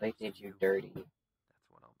 Angel, they did you dirty. That's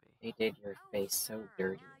what I'll be. They did your Oh, face so sure,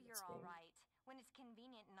 dirty now in you're this all game. right. When it's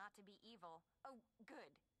convenient not to be evil. Oh,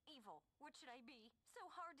 good. Evil. What should I be? So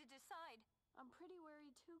hard to decide. I'm pretty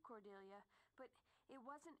wary too, Cordelia, but it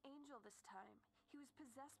wasn't Angel this time. He was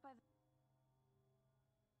possessed by the...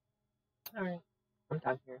 Alright, I'm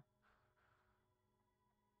done here.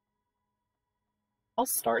 I'll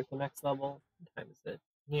start the next level. What time is it?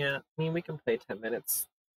 Yeah, I mean, we can play 10 minutes,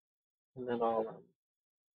 and then I'll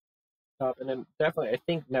stop. And then definitely, I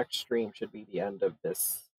think next stream should be the end of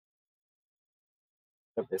this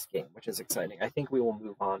game, which is exciting. I think we will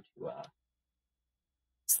move on to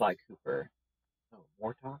Sly Cooper. Oh,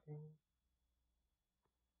 more talking?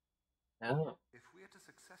 No, If we are to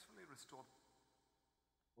successfully restore...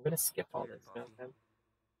 I'm gonna skip all Here, this now. Buffy.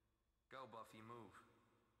 Go, Buffy, move.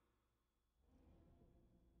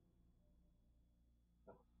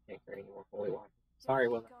 Oh, can't carry any more holy water. Sorry,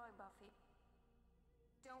 Keep Willow. going, Buffy.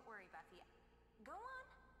 Don't worry, Buffy. Go on.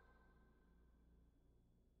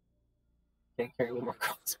 Can't carry any more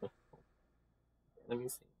crossbow. Let me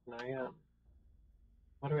see. Can I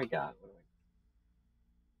what do I got?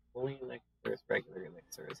 Holy Elixir, regular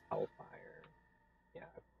Elixir, Hellfire. Yeah,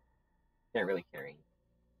 can't really carry.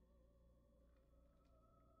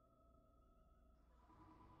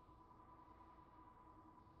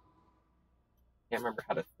 Can't remember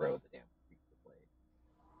how to throw the damn creature blade.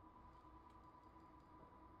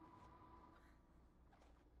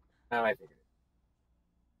 Oh, I figured it.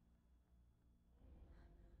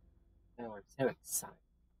 Oh, I'm so excited.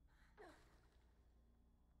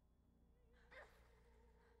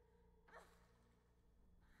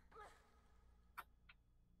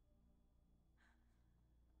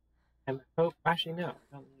 And actually, no, I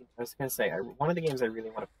don't need. I was gonna say, one of the games I really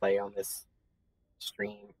want to play on this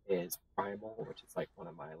stream is Primal, which is like one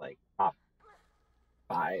of my top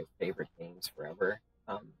 5 favorite games forever.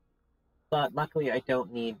 But luckily, I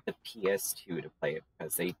don't need the PS2 to play it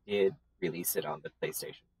because they did release it on the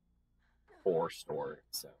PlayStation 4 store,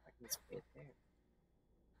 so I can just play it there.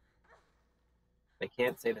 They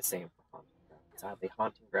can't say the same for Haunting Ground. Sadly,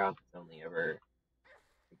 Haunting Ground has only ever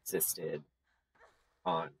existed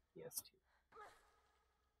on PS2.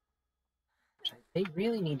 They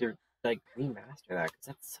really need to like remaster that because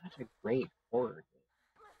that's such a great horror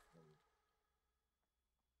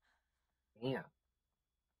game. Damn.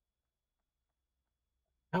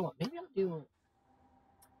 Oh, maybe I'll do.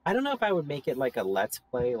 I don't know if I would make it like a let's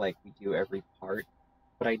play like we do every part,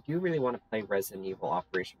 but I do really want to play Resident Evil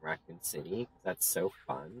Operation Raccoon City because that's so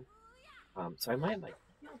fun. So I might maybe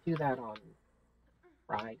I'll do that on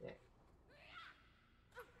Friday.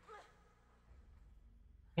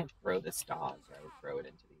 I can't throw this dog. I would throw it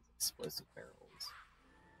into these explosive barrels.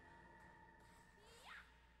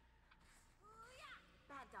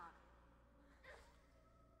 Bad dog.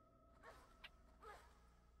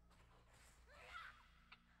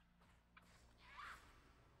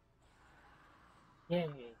 Yay!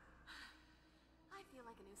 I feel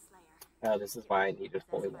like a new Slayer. Oh, this is why I needed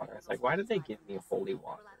holy water. I was like, why did they give me holy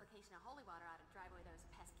water? Application of holy water ought to drive away those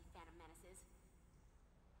pesky phantom menaces.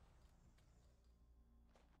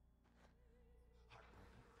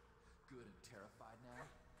 Good and terrified now?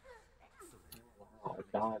 Excellent. Wow, a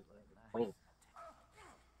dog and a twink.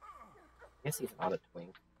 I guess he's not a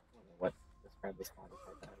twink. I don't know what to describe this body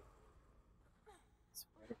type as. I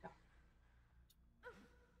swear to God.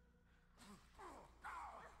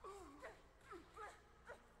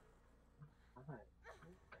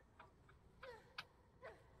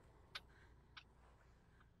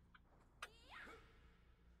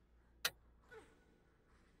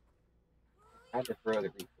 I had to throw the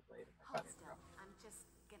reaper blade if I got it wrong. I'm just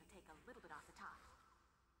gonna take a little bit off the top.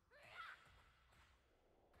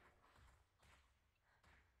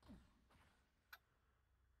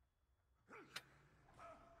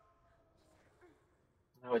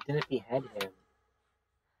 No, it didn't behead him.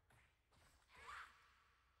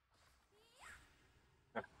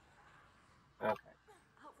 Okay.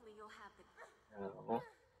 Hopefully you'll have the... No.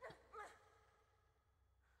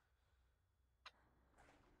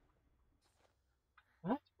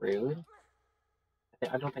 That's rude.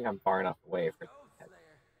 I don't think I'm far enough away for the head.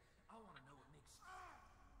 I want to know what makes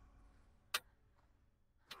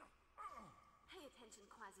Pay attention,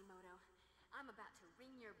 Quasimodo. I'm about to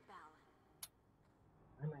ring your bell.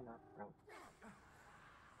 Why am I not thrown?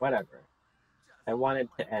 Whatever. I wanted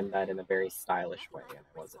to end that in a very stylish way, and it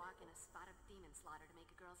wasn't. Walk in a spot of demon slaughter to make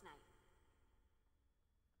a girl's night.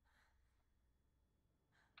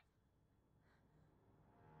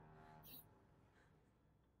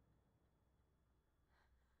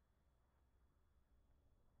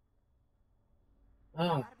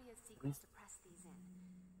 Oh, Gotta be a sequence to press these in.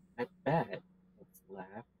 I bet it's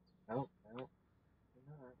left. No, no,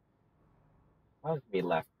 not. Well, it could be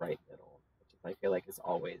left, right, middle, which is, I feel like is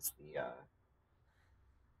always the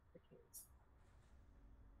case.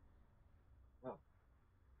 Oh,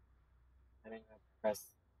 I didn't have to press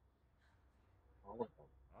all of them.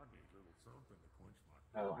 I need a little something to quench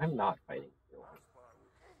my... Oh, I'm not fighting you on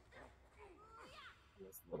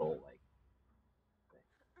this little like thing.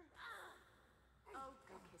 Oh,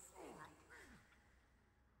 go kiss daylight.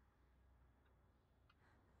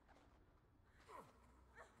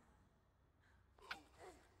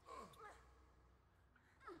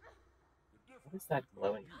 What is that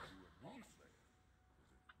glowing?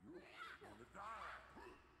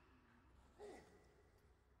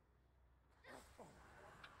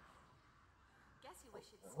 Guess you wish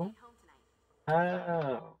you'd stayed home tonight.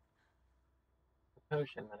 Oh, a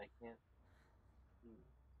potion that I can't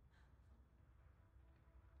use.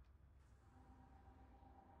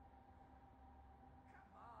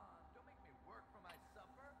 Come on, don't make me work for my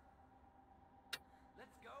supper.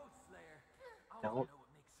 Let's go, Slayer. I want to know what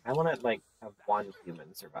makes you... I want to like have one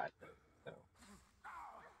human survive this. So.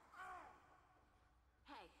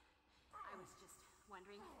 Hey, I was just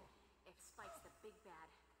wondering if Spike's the big bad.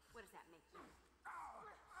 What does that make you?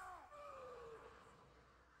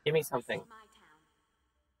 Give me something. This is my town.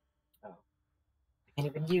 Oh, I can't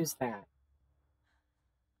even use that.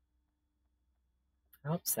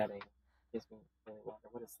 How upsetting. Gives me holy water.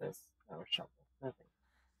 What is this? Oh, a shovel. Nothing.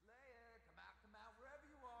 Slayer, come out wherever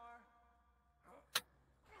you are.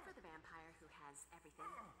 For the vampire who has everything.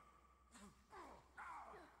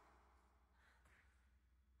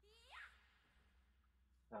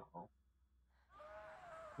 Oh.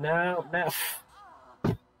 No, no.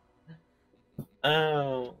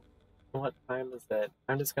 Oh, what time is it?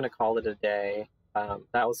 I'm just gonna call it a day.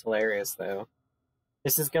 That was hilarious, though.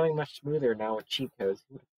 This is going much smoother now with cheat codes.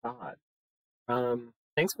 Who would have thought?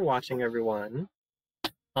 Thanks for watching, everyone.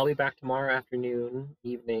 I'll be back tomorrow afternoon,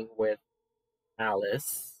 evening with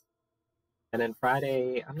Alice. And then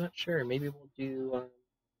Friday, I'm not sure. Maybe we'll do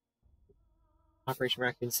Operation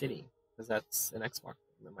Raccoon City, because that's an Xbox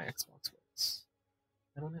game and my Xbox works.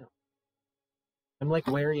 I don't know. I'm like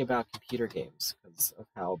wary about computer games because of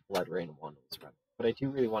how Blood Rain 1 was running. But I do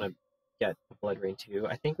really want to get to Blood Rain 2.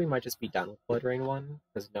 I think we might just be done with Blood Rain 1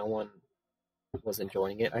 because no one was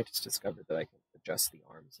enjoying it. I just discovered that I can adjust the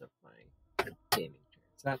arms of my gaming chair.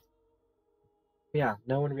 So yeah,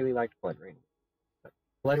 no one really liked Blood Rain. But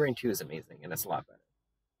Blood Rain 2 is amazing and it's a lot better.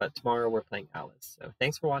 But tomorrow we're playing Alice. So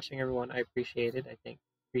thanks for watching, everyone. I appreciate it.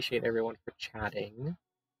 Appreciate everyone for chatting.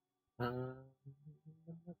 That's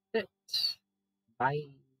it.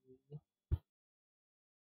 Bye.